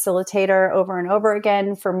same facilitator over and over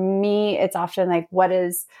again. For me, it's often like, what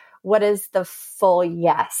is the full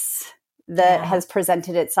yes that has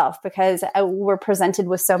presented itself? Because we're presented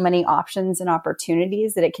with so many options and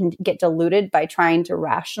opportunities that it can get diluted by trying to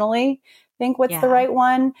rationally think what's the right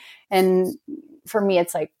one. And for me,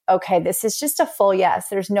 it's like, okay, this is just a full yes.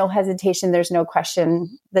 There's no hesitation. There's no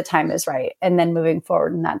question. The time is right. And then moving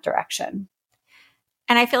forward in that direction.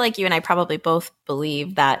 And I feel like you and I probably both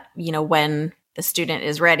believe that, when the student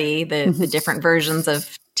is ready, the different versions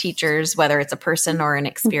of teachers, whether it's a person or an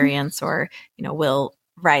experience or, will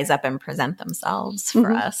rise up and present themselves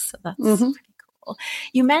for us. So that's pretty cool.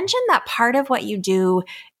 You mentioned that part of what you do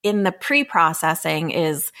in the pre-processing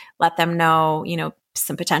is let them know,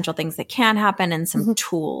 some potential things that can happen and some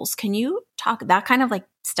tools. Can you talk, that kind of like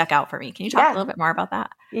stuck out for me. Can you talk a little bit more about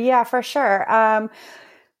that? Yeah, for sure.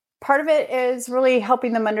 Part of it is really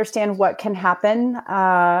helping them understand what can happen.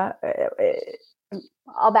 I'll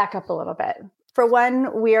back up a little bit. For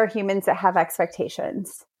one, we are humans that have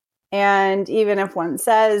expectations. And even if one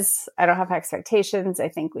says, I don't have expectations, I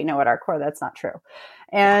think we know at our core that's not true.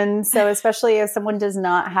 And so especially if someone does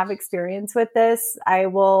not have experience with this, I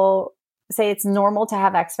will say it's normal to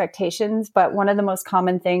have expectations. But one of the most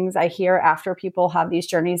common things I hear after people have these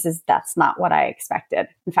journeys is that's not what I expected.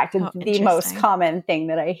 In fact, it's the most common thing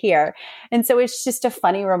that I hear. And so it's just a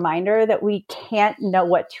funny reminder that we can't know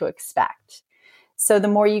what to expect. So the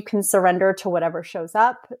more you can surrender to whatever shows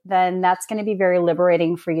up, then that's going to be very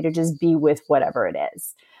liberating for you to just be with whatever it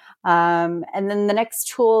is. And then the next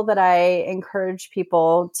tool that I encourage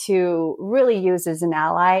people to really use as an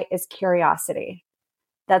ally is curiosity.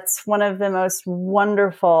 That's one of the most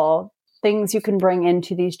wonderful things you can bring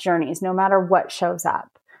into these journeys, no matter what shows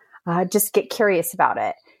up. Just get curious about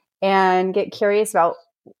it and get curious about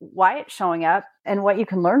why it's showing up and what you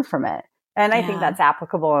can learn from it. And I think that's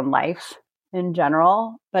applicable in life in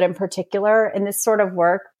general, but in particular in this sort of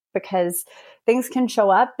work, because things can show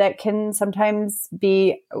up that can sometimes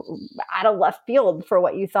be out of left field for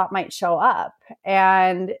what you thought might show up.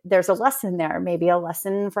 And there's a lesson there, maybe a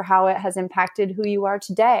lesson for how it has impacted who you are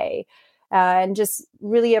today. And just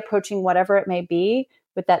really approaching whatever it may be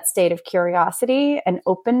with that state of curiosity and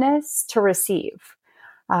openness to receive.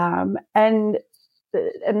 And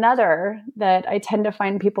another that I tend to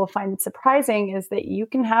find people find surprising is that you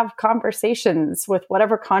can have conversations with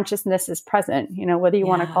whatever consciousness is present, whether you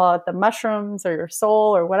want to call it the mushrooms or your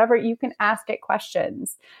soul or whatever, you can ask it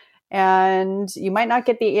questions. And you might not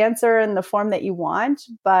get the answer in the form that you want,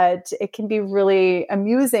 but it can be really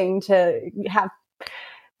amusing to have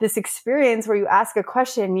this experience where you ask a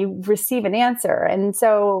question, you receive an answer. And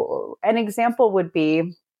so an example would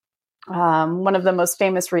be one of the most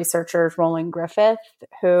famous researchers, Roland Griffith,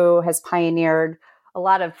 who has pioneered a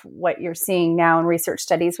lot of what you're seeing now in research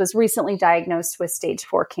studies, was recently diagnosed with stage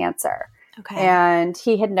 4 cancer. Okay. And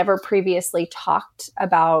he had never previously talked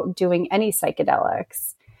about doing any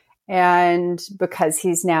psychedelics. And because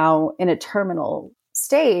he's now in a terminal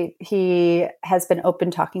state, he has been open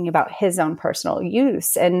talking about his own personal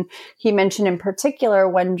use. And he mentioned in particular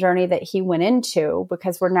one journey that he went into,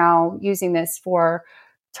 because we're now using this for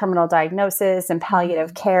terminal diagnosis and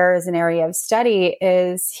palliative care as an area of study,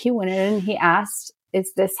 is he went in and he asked,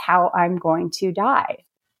 is this how I'm going to die?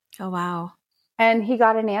 Oh, wow. And he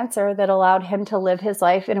got an answer that allowed him to live his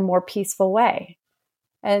life in a more peaceful way.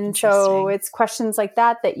 And so it's questions like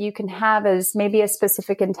that you can have as maybe a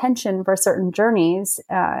specific intention for certain journeys.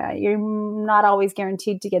 You're not always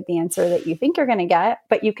guaranteed to get the answer that you think you're going to get,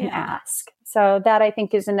 but you can ask. So that, I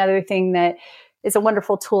think, is another thing that is a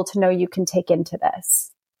wonderful tool to know you can take into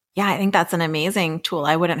this. Yeah, I think that's an amazing tool.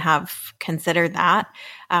 I wouldn't have considered that.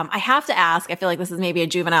 I have to ask, I feel like this is maybe a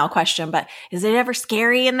juvenile question, but is it ever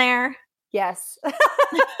scary in there? Yes.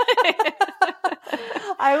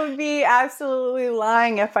 I would be absolutely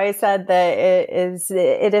lying if I said that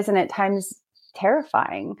it isn't at times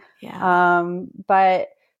terrifying. Yeah. But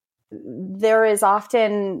there is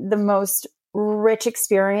often the most rich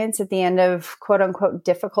experience at the end of quote unquote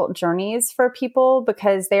difficult journeys for people,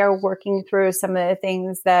 because they are working through some of the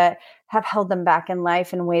things that have held them back in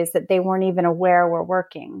life in ways that they weren't even aware were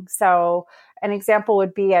working. So an example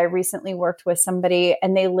would be, I recently worked with somebody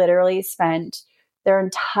and they literally spent their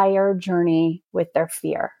entire journey with their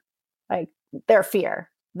fear,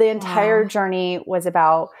 The entire journey was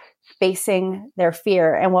about facing their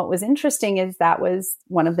fear. And what was interesting is that was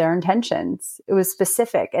one of their intentions. It was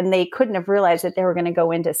specific, and they couldn't have realized that they were going to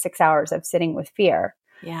go into 6 hours of sitting with fear.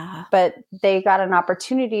 Yeah. But they got an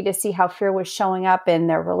opportunity to see how fear was showing up in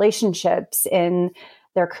their relationships, in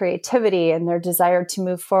their creativity, and their desire to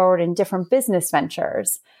move forward in different business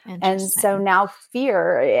ventures. And so now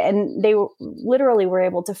fear, and they literally were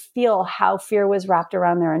able to feel how fear was wrapped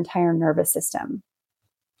around their entire nervous system.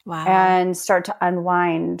 Wow. And start to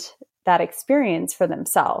unwind that experience for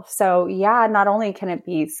themselves. So yeah, not only can it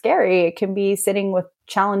be scary, it can be sitting with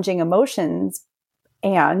challenging emotions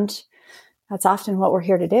and that's often what we're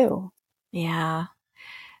here to do. Yeah.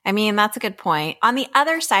 I mean, that's a good point. On the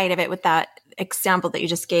other side of it, with that example that you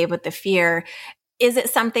just gave with the fear, is it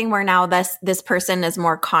something where now this person is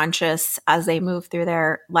more conscious as they move through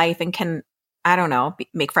their life and can, I don't know,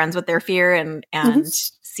 make friends with their fear and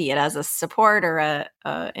see it as a support or a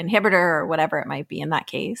inhibitor or whatever it might be in that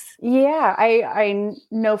case? Yeah, I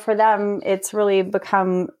know for them, it's really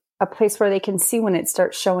become a place where they can see when it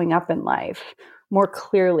starts showing up in life more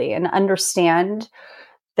clearly and understand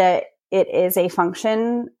that it is a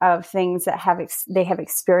function of things that they have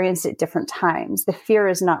experienced at different times. The fear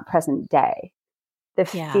is not present day. The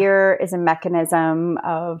fear is a mechanism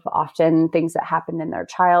of often things that happened in their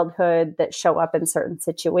childhood that show up in certain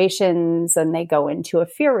situations, and they go into a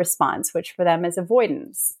fear response, which for them is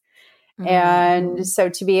avoidance. Mm-hmm. And so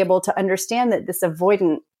to be able to understand that this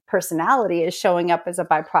avoidant personality is showing up as a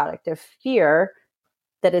byproduct of fear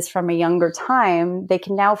that is from a younger time, they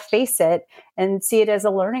can now face it and see it as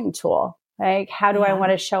a learning tool. Like, how do I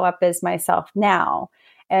want to show up as myself now?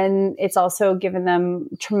 And it's also given them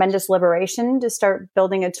tremendous liberation to start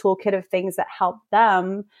building a toolkit of things that help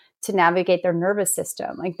them to navigate their nervous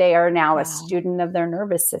system. Like, they are now a student of their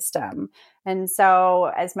nervous system. And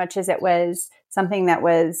so as much as it was something that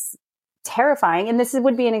was terrifying, and this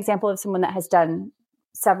would be an example of someone that has done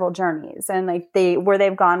several journeys, and like where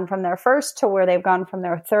they've gone from their first to where they've gone from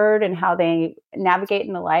their third, and how they navigate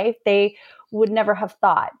in the life, they would never have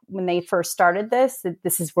thought when they first started this that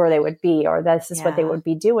this is where they would be, or this is what they would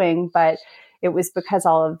be doing. But it was because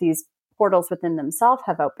all of these portals within themselves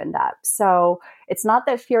have opened up. So it's not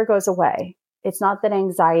that fear goes away. It's not that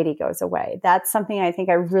anxiety goes away. That's something I think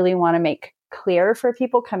I really want to make clear for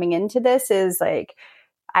people coming into this, is like,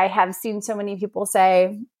 I have seen so many people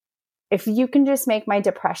say, if you can just make my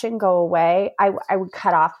depression go away, I would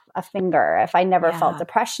cut off a finger if I never felt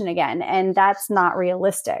depression again. And that's not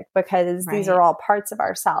realistic, because these are all parts of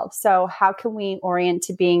ourselves. So how can we orient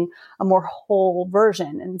to being a more whole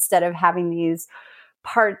version instead of having these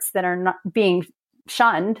parts that are not being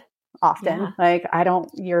shunned often? Like,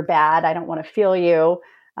 you're bad. I don't want to feel you.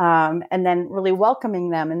 And then really welcoming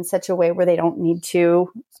them in such a way where they don't need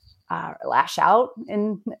to lash out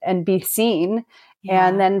and be seen.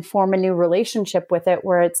 And then form a new relationship with it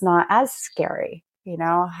where it's not as scary. You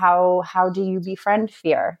know, how do you befriend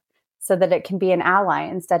fear so that it can be an ally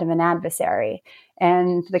instead of an adversary?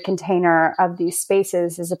 And the container of these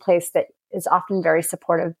spaces is a place that is often very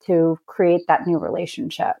supportive to create that new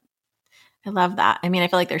relationship. I love that. I mean, I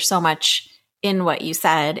feel like there's so much in what you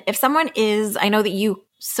said. If someone is, I know that you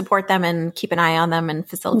support them and keep an eye on them and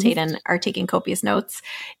facilitate and are taking copious notes.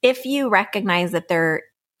 If you recognize that they're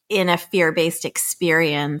in a fear-based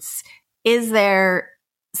experience, is there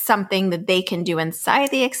something that they can do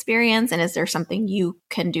inside the experience? And is there something you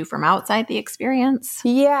can do from outside the experience?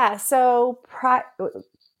 Yeah. So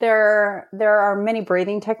there are many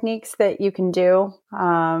breathing techniques that you can do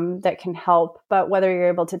that can help, but whether you're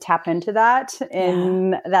able to tap into that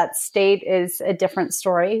in that state is a different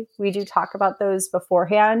story. We do talk about those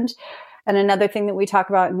beforehand. And another thing that we talk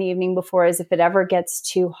about in the evening before is, if it ever gets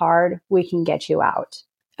too hard, we can get you out.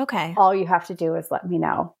 Okay. All you have to do is let me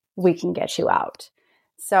know. We can get you out.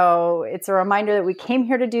 So it's a reminder that we came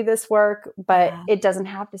here to do this work, but it doesn't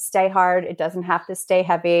have to stay hard. It doesn't have to stay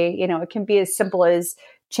heavy. You know, it can be as simple as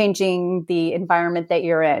changing the environment that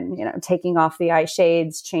you're in, you know, taking off the eye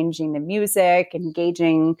shades, changing the music,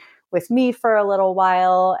 engaging with me for a little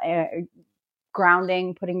while,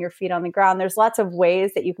 grounding, putting your feet on the ground. There's lots of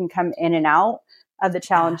ways that you can come in and out of the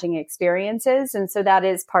challenging experiences. And so that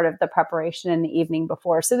is part of the preparation in the evening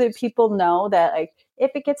before, so that people know that, like,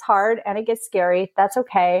 if it gets hard and it gets scary, that's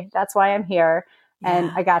okay. That's why I'm here.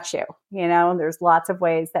 And I got you. You know, there's lots of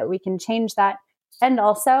ways that we can change that. And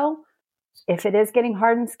also, if it is getting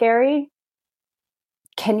hard and scary,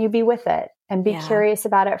 can you be with it and be curious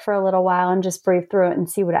about it for a little while and just breathe through it and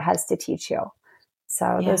see what it has to teach you?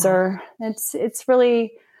 So those are, it's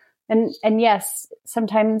really, and yes,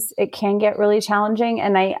 sometimes it can get really challenging.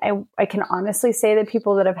 And I can honestly say that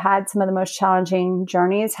people that have had some of the most challenging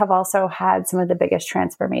journeys have also had some of the biggest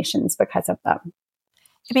transformations because of them.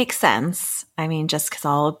 It makes sense. I mean, just because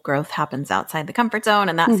all growth happens outside the comfort zone,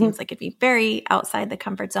 and that seems like it'd be very outside the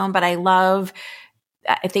comfort zone. But I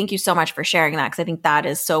thank you so much for sharing that, because I think that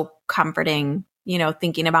is so comforting, you know,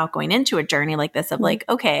 thinking about going into a journey like this of like,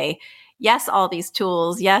 okay, yes, all these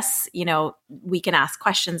tools. Yes, you know, we can ask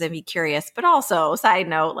questions and be curious, but also, side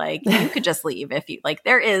note, like, you could just leave if you like.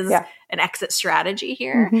 There is an exit strategy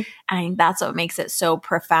here. I think that's what makes it so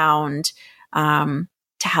profound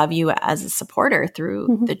to have you as a supporter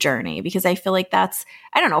through the journey, because I feel like that's,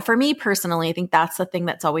 I don't know, for me personally, I think that's the thing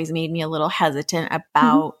that's always made me a little hesitant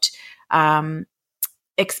about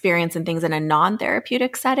experience and things in a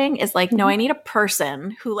non-therapeutic setting is like, no, I need a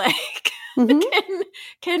person who like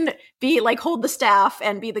can be like, hold the staff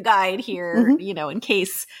and be the guide here, you know, in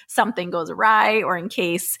case something goes awry or in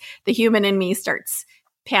case the human in me starts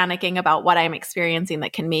panicking about what I'm experiencing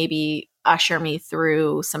that can maybe usher me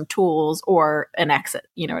through some tools or an exit.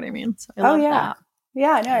 You know what I mean? So I love that.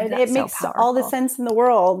 Yeah, no, it makes all the sense in the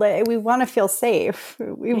world. We want to feel safe.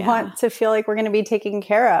 We want to feel like we're going to be taken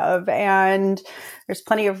care of. And there's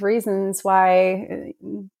plenty of reasons why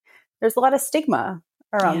there's a lot of stigma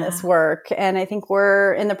around this work. And I think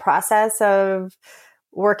we're in the process of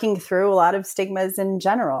working through a lot of stigmas in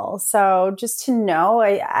general. So just to know,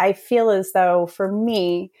 I feel as though for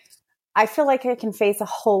me, I feel like I can face a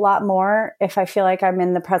whole lot more if I feel like I'm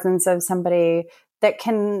in the presence of somebody that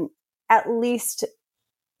can at least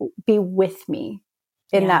be with me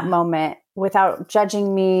in that moment without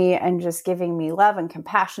judging me and just giving me love and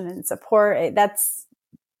compassion and support.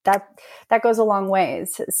 That goes a long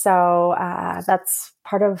ways. So that's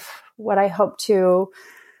part of what I hope to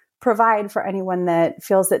provide for anyone that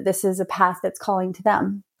feels that this is a path that's calling to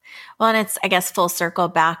them. Well, and it's, I guess, full circle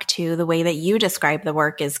back to the way that you describe the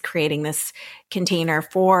work is creating this container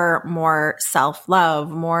for more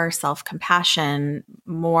self-love, more self-compassion,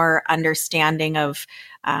 more understanding of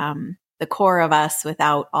the core of us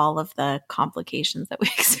without all of the complications that we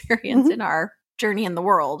experience in our journey in the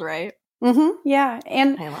world, right? Yeah.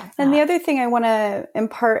 And the other thing I want to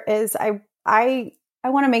impart is I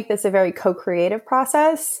want to make this a very co-creative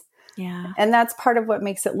process. Yeah. And that's part of what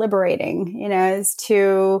makes it liberating, you know, is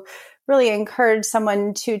to really encourage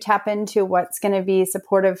someone to tap into what's going to be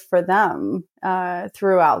supportive for them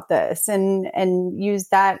throughout this and use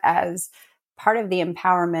that as part of the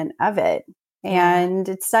empowerment of it. And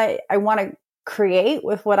it's not, I want to create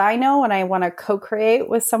with what I know and I want to co-create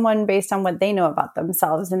with someone based on what they know about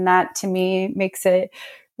themselves. And that to me makes it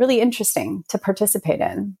really interesting to participate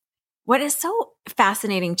in. What is so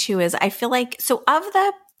fascinating too is I feel like, so of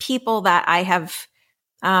the people that I have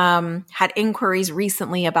had inquiries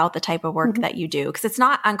recently about the type of work that you do, because it's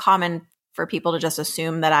not uncommon for people to just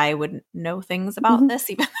assume that I would know things about this,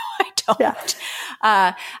 even though I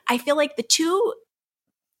don't. I feel like the two,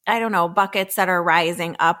 I don't know, buckets that are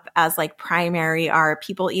rising up as like primary are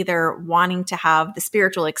people either wanting to have the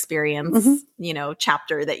spiritual experience, you know,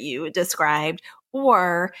 chapter that you described,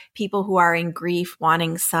 or people who are in grief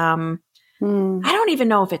wanting some, I don't even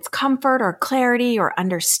know if it's comfort or clarity or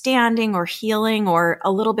understanding or healing or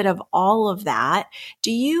a little bit of all of that.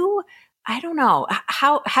 Do you, I don't know,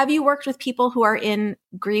 how have you worked with people who are in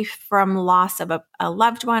grief from loss of a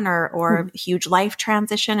loved one or a huge life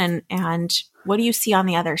transition? And what do you see on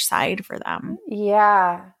the other side for them?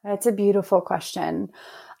 Yeah, that's a beautiful question.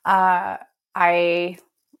 I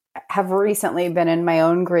have recently been in my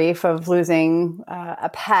own grief of losing a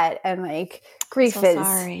pet, and like grief so is,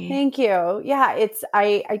 sorry. Thank you. Yeah.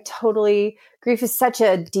 I totally, grief is such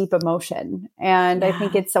a deep emotion, and I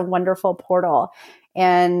think it's a wonderful portal.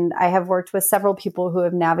 And I have worked with several people who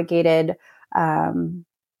have navigated, I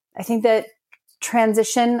think that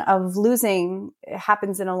transition of losing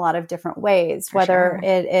happens in a lot of different ways, whether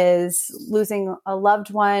it is losing a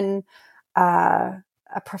loved one,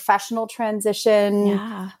 a professional transition,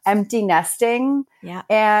 empty nesting.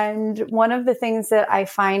 And one of the things that I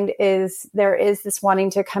find is there is this wanting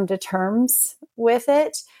to come to terms with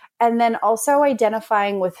it. And then also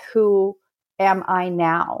identifying with who am I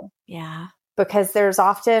now? Because there's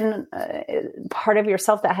often part of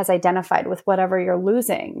yourself that has identified with whatever you're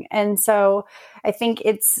losing. And so I think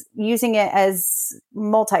it's using it as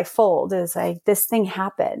multifold, as like this thing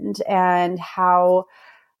happened and how,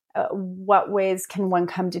 what ways can one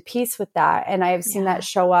come to peace with that? And I have seen that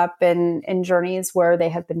show up in journeys where they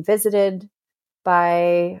have been visited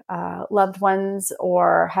by loved ones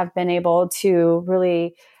or have been able to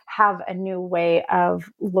really have a new way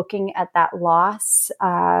of looking at that loss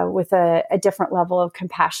with a different level of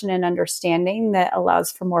compassion and understanding that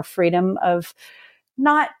allows for more freedom of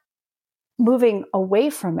not moving away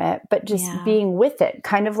from it, but just being with it,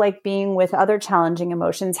 kind of like being with other challenging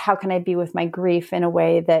emotions. How can I be with my grief in a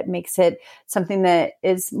way that makes it something that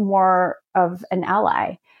is more of an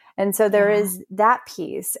ally? And so there is that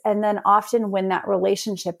piece. And then often when that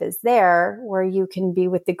relationship is there, where you can be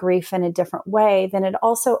with the grief in a different way, then it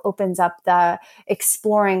also opens up the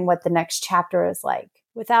exploring what the next chapter is like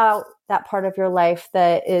without that part of your life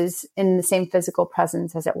that is in the same physical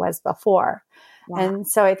presence as it was before. And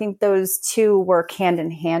so I think those two work hand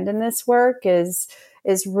in hand in this work is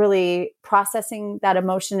really processing that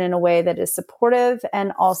emotion in a way that is supportive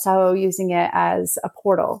and also using it as a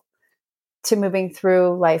portal to moving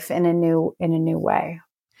through life in a new way.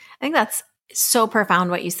 I think that's so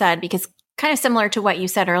profound what you said, because kind of similar to what you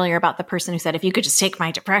said earlier about the person who said, if you could just take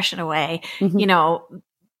my depression away, you know,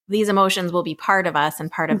 these emotions will be part of us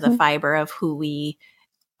and part of the fiber of who we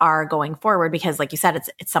are going forward. Because like you said,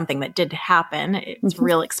 it's something that did happen. It's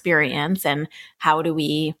real experience. And how do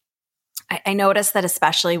we, I noticed that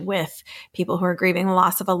especially with people who are grieving the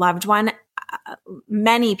loss of a loved one,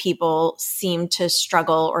 many people seem to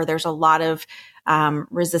struggle, or there's a lot of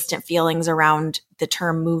resistant feelings around the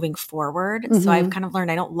term moving forward. So I've kind of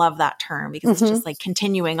learned I don't love that term, because it's just like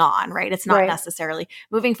continuing on, right? It's not necessarily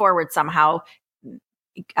moving forward. Somehow,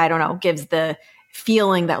 I don't know, gives the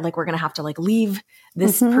feeling that like we're going to have to like leave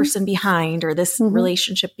this person behind or this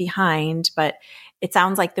relationship behind. But it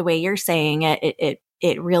sounds like the way you're saying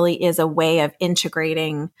it really is a way of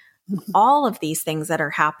integrating all of these things that are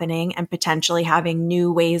happening and potentially having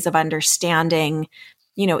new ways of understanding,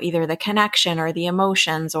 you know, either the connection or the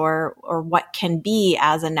emotions or what can be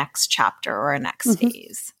as a next chapter or a next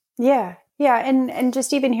phase. Yeah. Yeah. And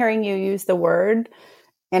just even hearing you use the word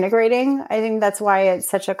integrating, I think that's why it's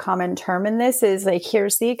such a common term in this, is like,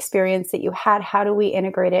 here's the experience that you had. How do we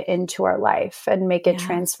integrate it into our life and make it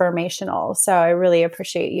transformational? So I really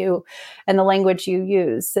appreciate you and the language you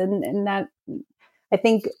use. And that, I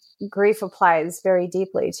think grief applies very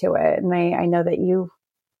deeply to it. And I know that you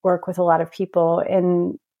work with a lot of people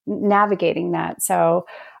in navigating that. So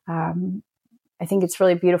I think it's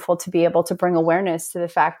really beautiful to be able to bring awareness to the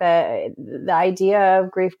fact that the idea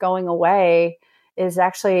of grief going away is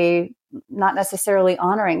actually not necessarily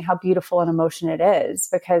honoring how beautiful an emotion it is,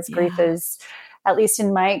 because grief is, at least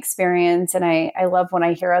in my experience, and I love when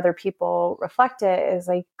I hear other people reflect it, is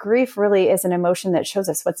like grief really is an emotion that shows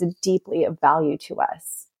us what's deeply of value to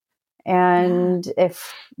us. And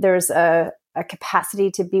if there's a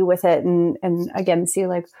capacity to be with it and again, see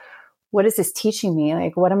like, what is this teaching me?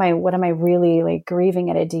 Like, what am I really like grieving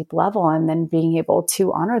at a deep level? And then being able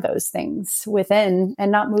to honor those things within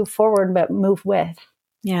and not move forward, but move with.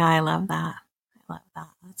 Yeah, I love that.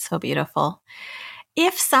 That's so beautiful.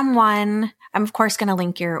 If someone, I'm of course going to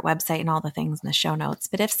link your website and all the things in the show notes,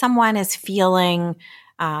 but if someone is feeling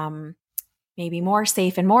maybe more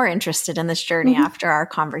safe and more interested in this journey after our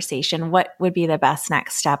conversation, what would be the best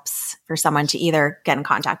next steps for someone to either get in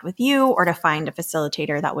contact with you or to find a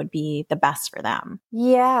facilitator that would be the best for them?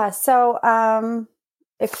 Yeah. So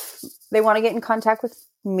if they want to get in contact with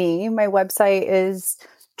me, my website is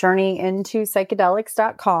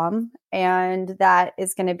journeyintopsychedelics.com. And that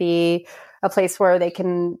is going to be a place where they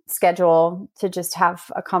can schedule to just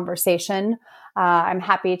have a conversation. I'm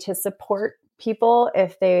happy to support people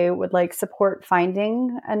if they would like support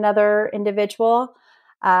finding another individual.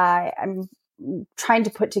 I'm trying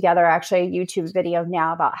to put together actually a YouTube video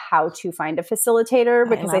now about how to find a facilitator,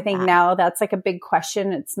 because I think now that's like a big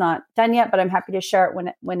question. It's not done yet, but I'm happy to share it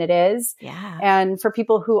when it is. Yeah. And for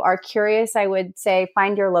people who are curious, I would say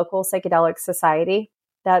find your local psychedelic society.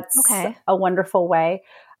 That's a wonderful way.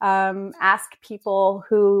 Ask people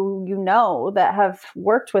who you know that have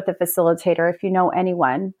worked with a facilitator, if you know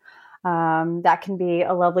anyone. That can be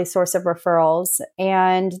a lovely source of referrals.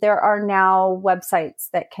 And there are now websites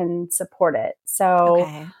that can support it. So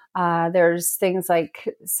there's things like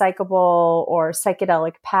Psychable or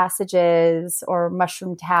Psychedelic Passages or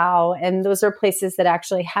Mushroom Tao. And those are places that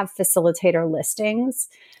actually have facilitator listings.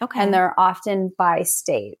 And they're often by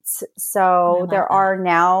states. So there are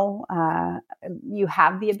now, you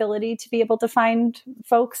have the ability to be able to find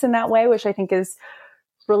folks in that way, which I think is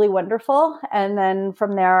really wonderful. And then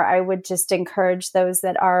from there, I would just encourage those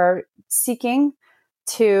that are seeking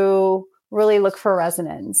to really look for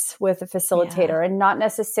resonance with a facilitator and not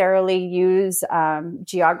necessarily use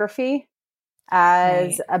geography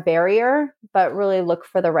as a barrier, but really look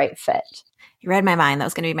for the right fit. You read my mind. That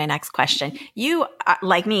was going to be my next question. You,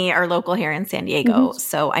 like me, are local here in San Diego.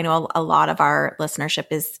 So I know a lot of our listenership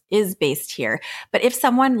is based here. But if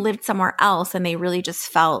someone lived somewhere else and they really just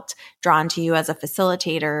felt drawn to you as a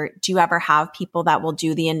facilitator, do you ever have people that will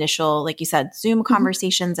do the initial, like you said, Zoom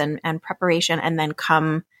conversations and preparation and then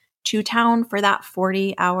come to town for that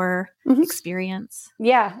 40-hour experience?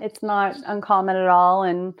 Yeah, it's not uncommon at all.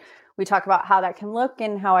 And we talk about how that can look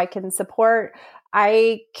and how I can support.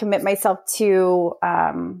 I commit myself to,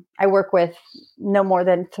 I work with no more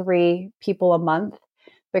than 3 people a month,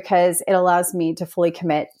 because it allows me to fully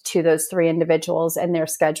commit to those 3 individuals and their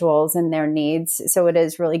schedules and their needs. So it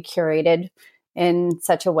is really curated in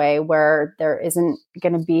such a way where there isn't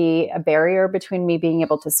going to be a barrier between me being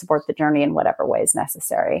able to support the journey in whatever way is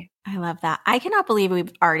necessary. I love that. I cannot believe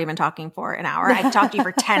we've already been talking for an hour. I could talk to you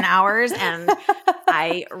for 10 hours, and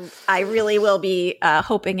I really will be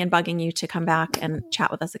hoping and bugging you to come back and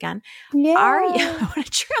chat with us again. Yeah. I want to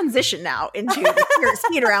transition now into the spirit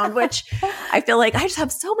speed round, which I feel like I just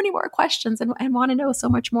have so many more questions and want to know so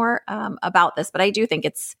much more about this. But I do think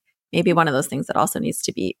it's maybe one of those things that also needs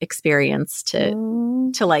to be experienced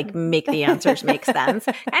to like make the answers make sense.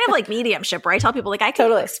 Kind of like mediumship, where I tell people like, I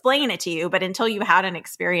can explain it to you, but until you've had an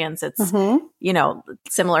experience, it's, you know,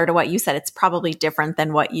 similar to what you said, it's probably different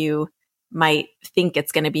than what you might think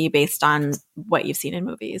it's going to be based on what you've seen in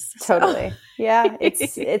movies. Totally. Yeah.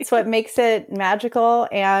 It's what makes it magical.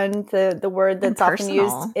 And the word that's often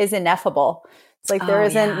used is ineffable. It's like there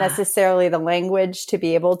isn't necessarily the language to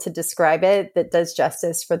be able to describe it that does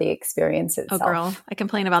justice for the experience itself. Oh, girl, I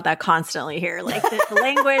complain about that constantly here. Like the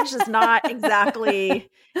language is not exactly,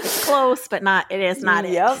 it's close, but it is not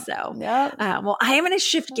it. So, well, I am going to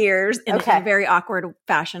shift gears in a very awkward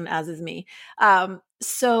fashion, as is me.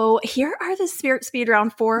 So here are the spirit speed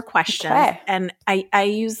round 4 questions. And I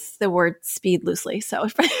use the word speed loosely. So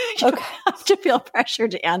you don't have to feel pressure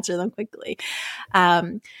to answer them quickly.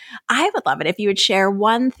 I would love it if you would share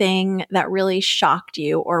one thing that really shocked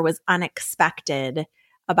you or was unexpected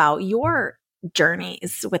about your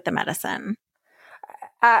journeys with the medicine.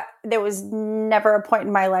 There was never a point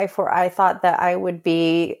in my life where I thought that I would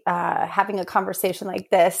be having a conversation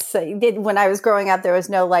like this. When I was growing up, there was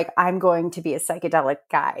no like, I'm going to be a psychedelic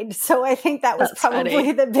guide. So I think that was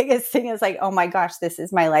probably the biggest thing is like, oh my gosh, this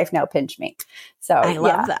is my life now, pinch me. So I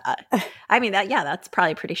love that. I mean, that's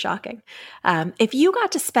probably pretty shocking. If you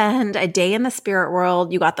got to spend a day in the spirit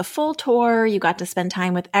world, you got the full tour, you got to spend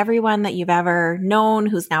time with everyone that you've ever known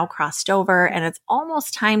who's now crossed over, and it's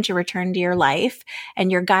almost time to return to your life,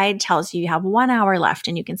 and your guide tells you have 1 hour left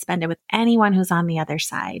and you can spend it with anyone who's on the other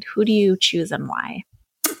side, who do you choose and why?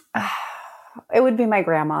 It would be my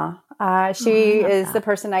grandma. She is the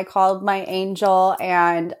person I called my angel,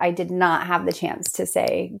 and I did not have the chance to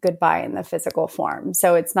say goodbye in the physical form.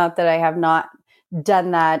 So it's not that I have not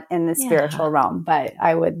done that in the spiritual realm, but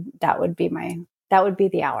that would be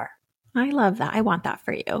the hour. I love that. I want that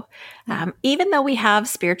for you. Even though we have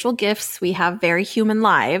spiritual gifts, we have very human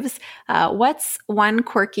lives. What's one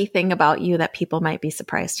quirky thing about you that people might be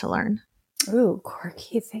surprised to learn? Ooh,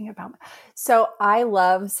 quirky thing about me. So I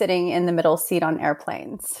love sitting in the middle seat on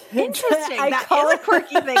airplanes. Interesting. That is a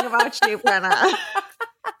quirky thing about you, Brenna.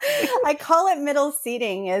 I call it middle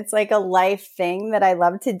seating. It's like a life thing that I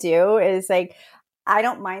love to do is like, I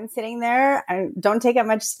don't mind sitting there. I don't take up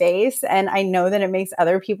much space. And I know that it makes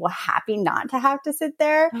other people happy not to have to sit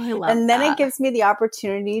there. Oh, I love and then that. It gives me the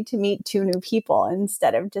opportunity to meet 2 new people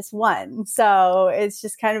instead of just one. So it's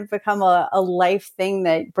just kind of become a life thing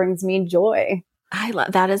that brings me joy. I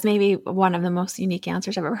love that. Is maybe one of the most unique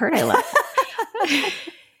answers I've ever heard. I love it.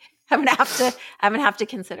 I'm gonna have to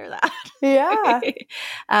consider that. Yeah.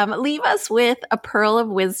 Leave us with a pearl of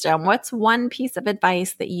wisdom. What's one piece of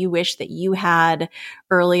advice that you wish that you had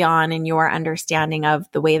early on in your understanding of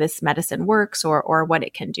the way this medicine works or what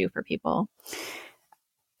it can do for people?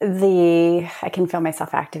 I can feel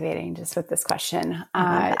myself activating just with this question.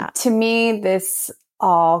 To me, this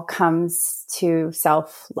all comes to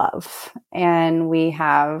self-love. And we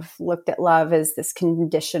have looked at love as this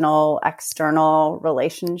conditional external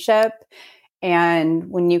relationship. And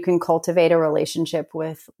when you can cultivate a relationship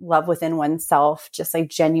with love within oneself, just like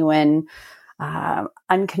genuine,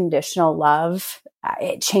 unconditional love,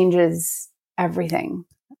 it changes everything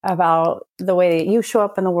about the way that you show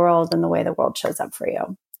up in the world and the way the world shows up for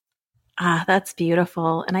you. That's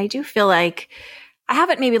beautiful. And I do feel like I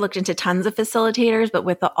haven't maybe looked into tons of facilitators, but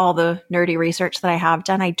with all the nerdy research that I have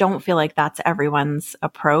done, I don't feel like that's everyone's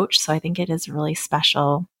approach. So I think it is really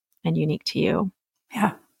special and unique to you.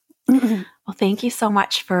 Yeah. Well, thank you so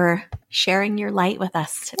much for sharing your light with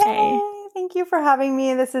us today. Yay. Thank you for having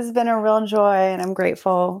me. This has been a real joy, and I'm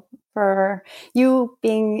grateful for you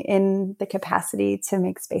being in the capacity to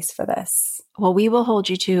make space for this. Well, we will hold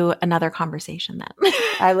you to another conversation then.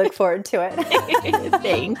 I look forward to it.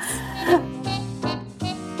 Thanks.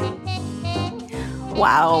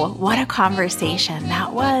 Wow, what a conversation.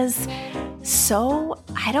 That was so,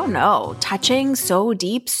 I don't know, touching, so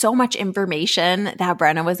deep, so much information that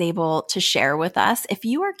Brenna was able to share with us. If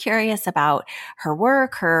you are curious about her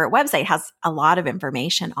work, her website has a lot of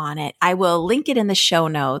information on it. I will link it in the show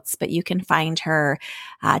notes, but you can find her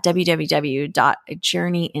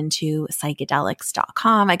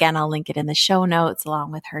www.journeyintopsychedelics.com. Again, I'll link it in the show notes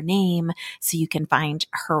along with her name so you can find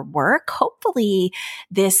her work. Hopefully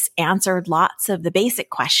this answered lots of the basic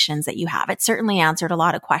questions that you have. It certainly answered a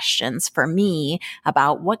lot of questions for me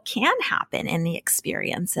about what can happen in the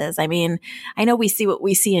experiences. I mean, I know we see what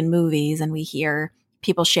we see in movies and we hear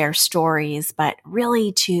people share stories, but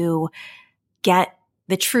really to get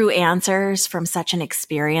the true answers from such an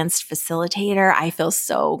experienced facilitator, I feel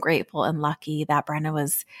so grateful and lucky that Brenna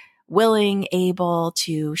was willing, able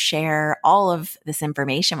to share all of this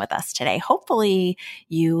information with us today. Hopefully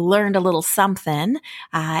you learned a little something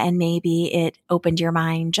and maybe it opened your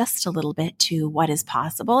mind just a little bit to what is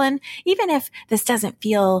possible. And even if this doesn't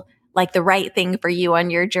feel like the right thing for you on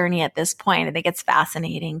your journey at this point, I think it's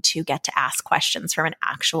fascinating to get to ask questions from an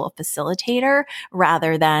actual facilitator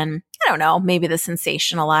rather than, I don't know, maybe the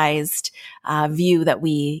sensationalized view that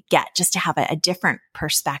we get, just to have a different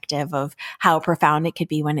perspective of how profound it could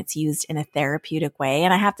be when it's used in a therapeutic way.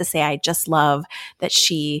 And I have to say, I just love that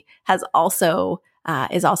she has also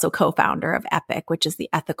is also co-founder of EPIC, which is the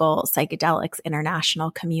Ethical Psychedelics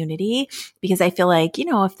International Community, because I feel like, you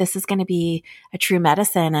know, if this is going to be a true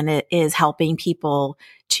medicine and it is helping people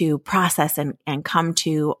to process and come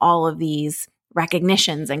to all of these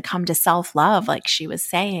recognitions and come to self-love, like she was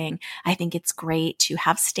saying, I think it's great to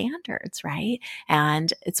have standards, right?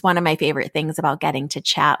 And it's one of my favorite things about getting to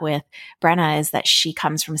chat with Brenna is that she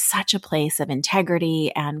comes from such a place of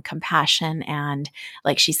integrity and compassion. And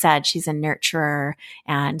like she said, she's a nurturer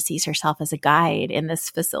and sees herself as a guide in this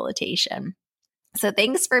facilitation. So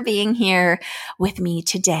thanks for being here with me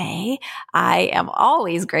today. I am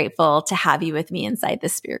always grateful to have you with me inside the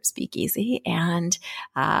Spirit Speakeasy. And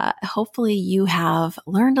hopefully you have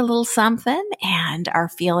learned a little something and are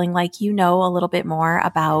feeling like you know a little bit more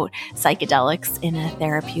about psychedelics in a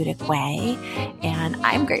therapeutic way. And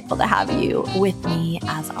I'm grateful to have you with me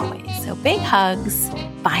as always. So big hugs.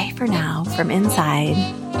 Bye for now from inside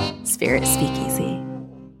Spirit Speakeasy.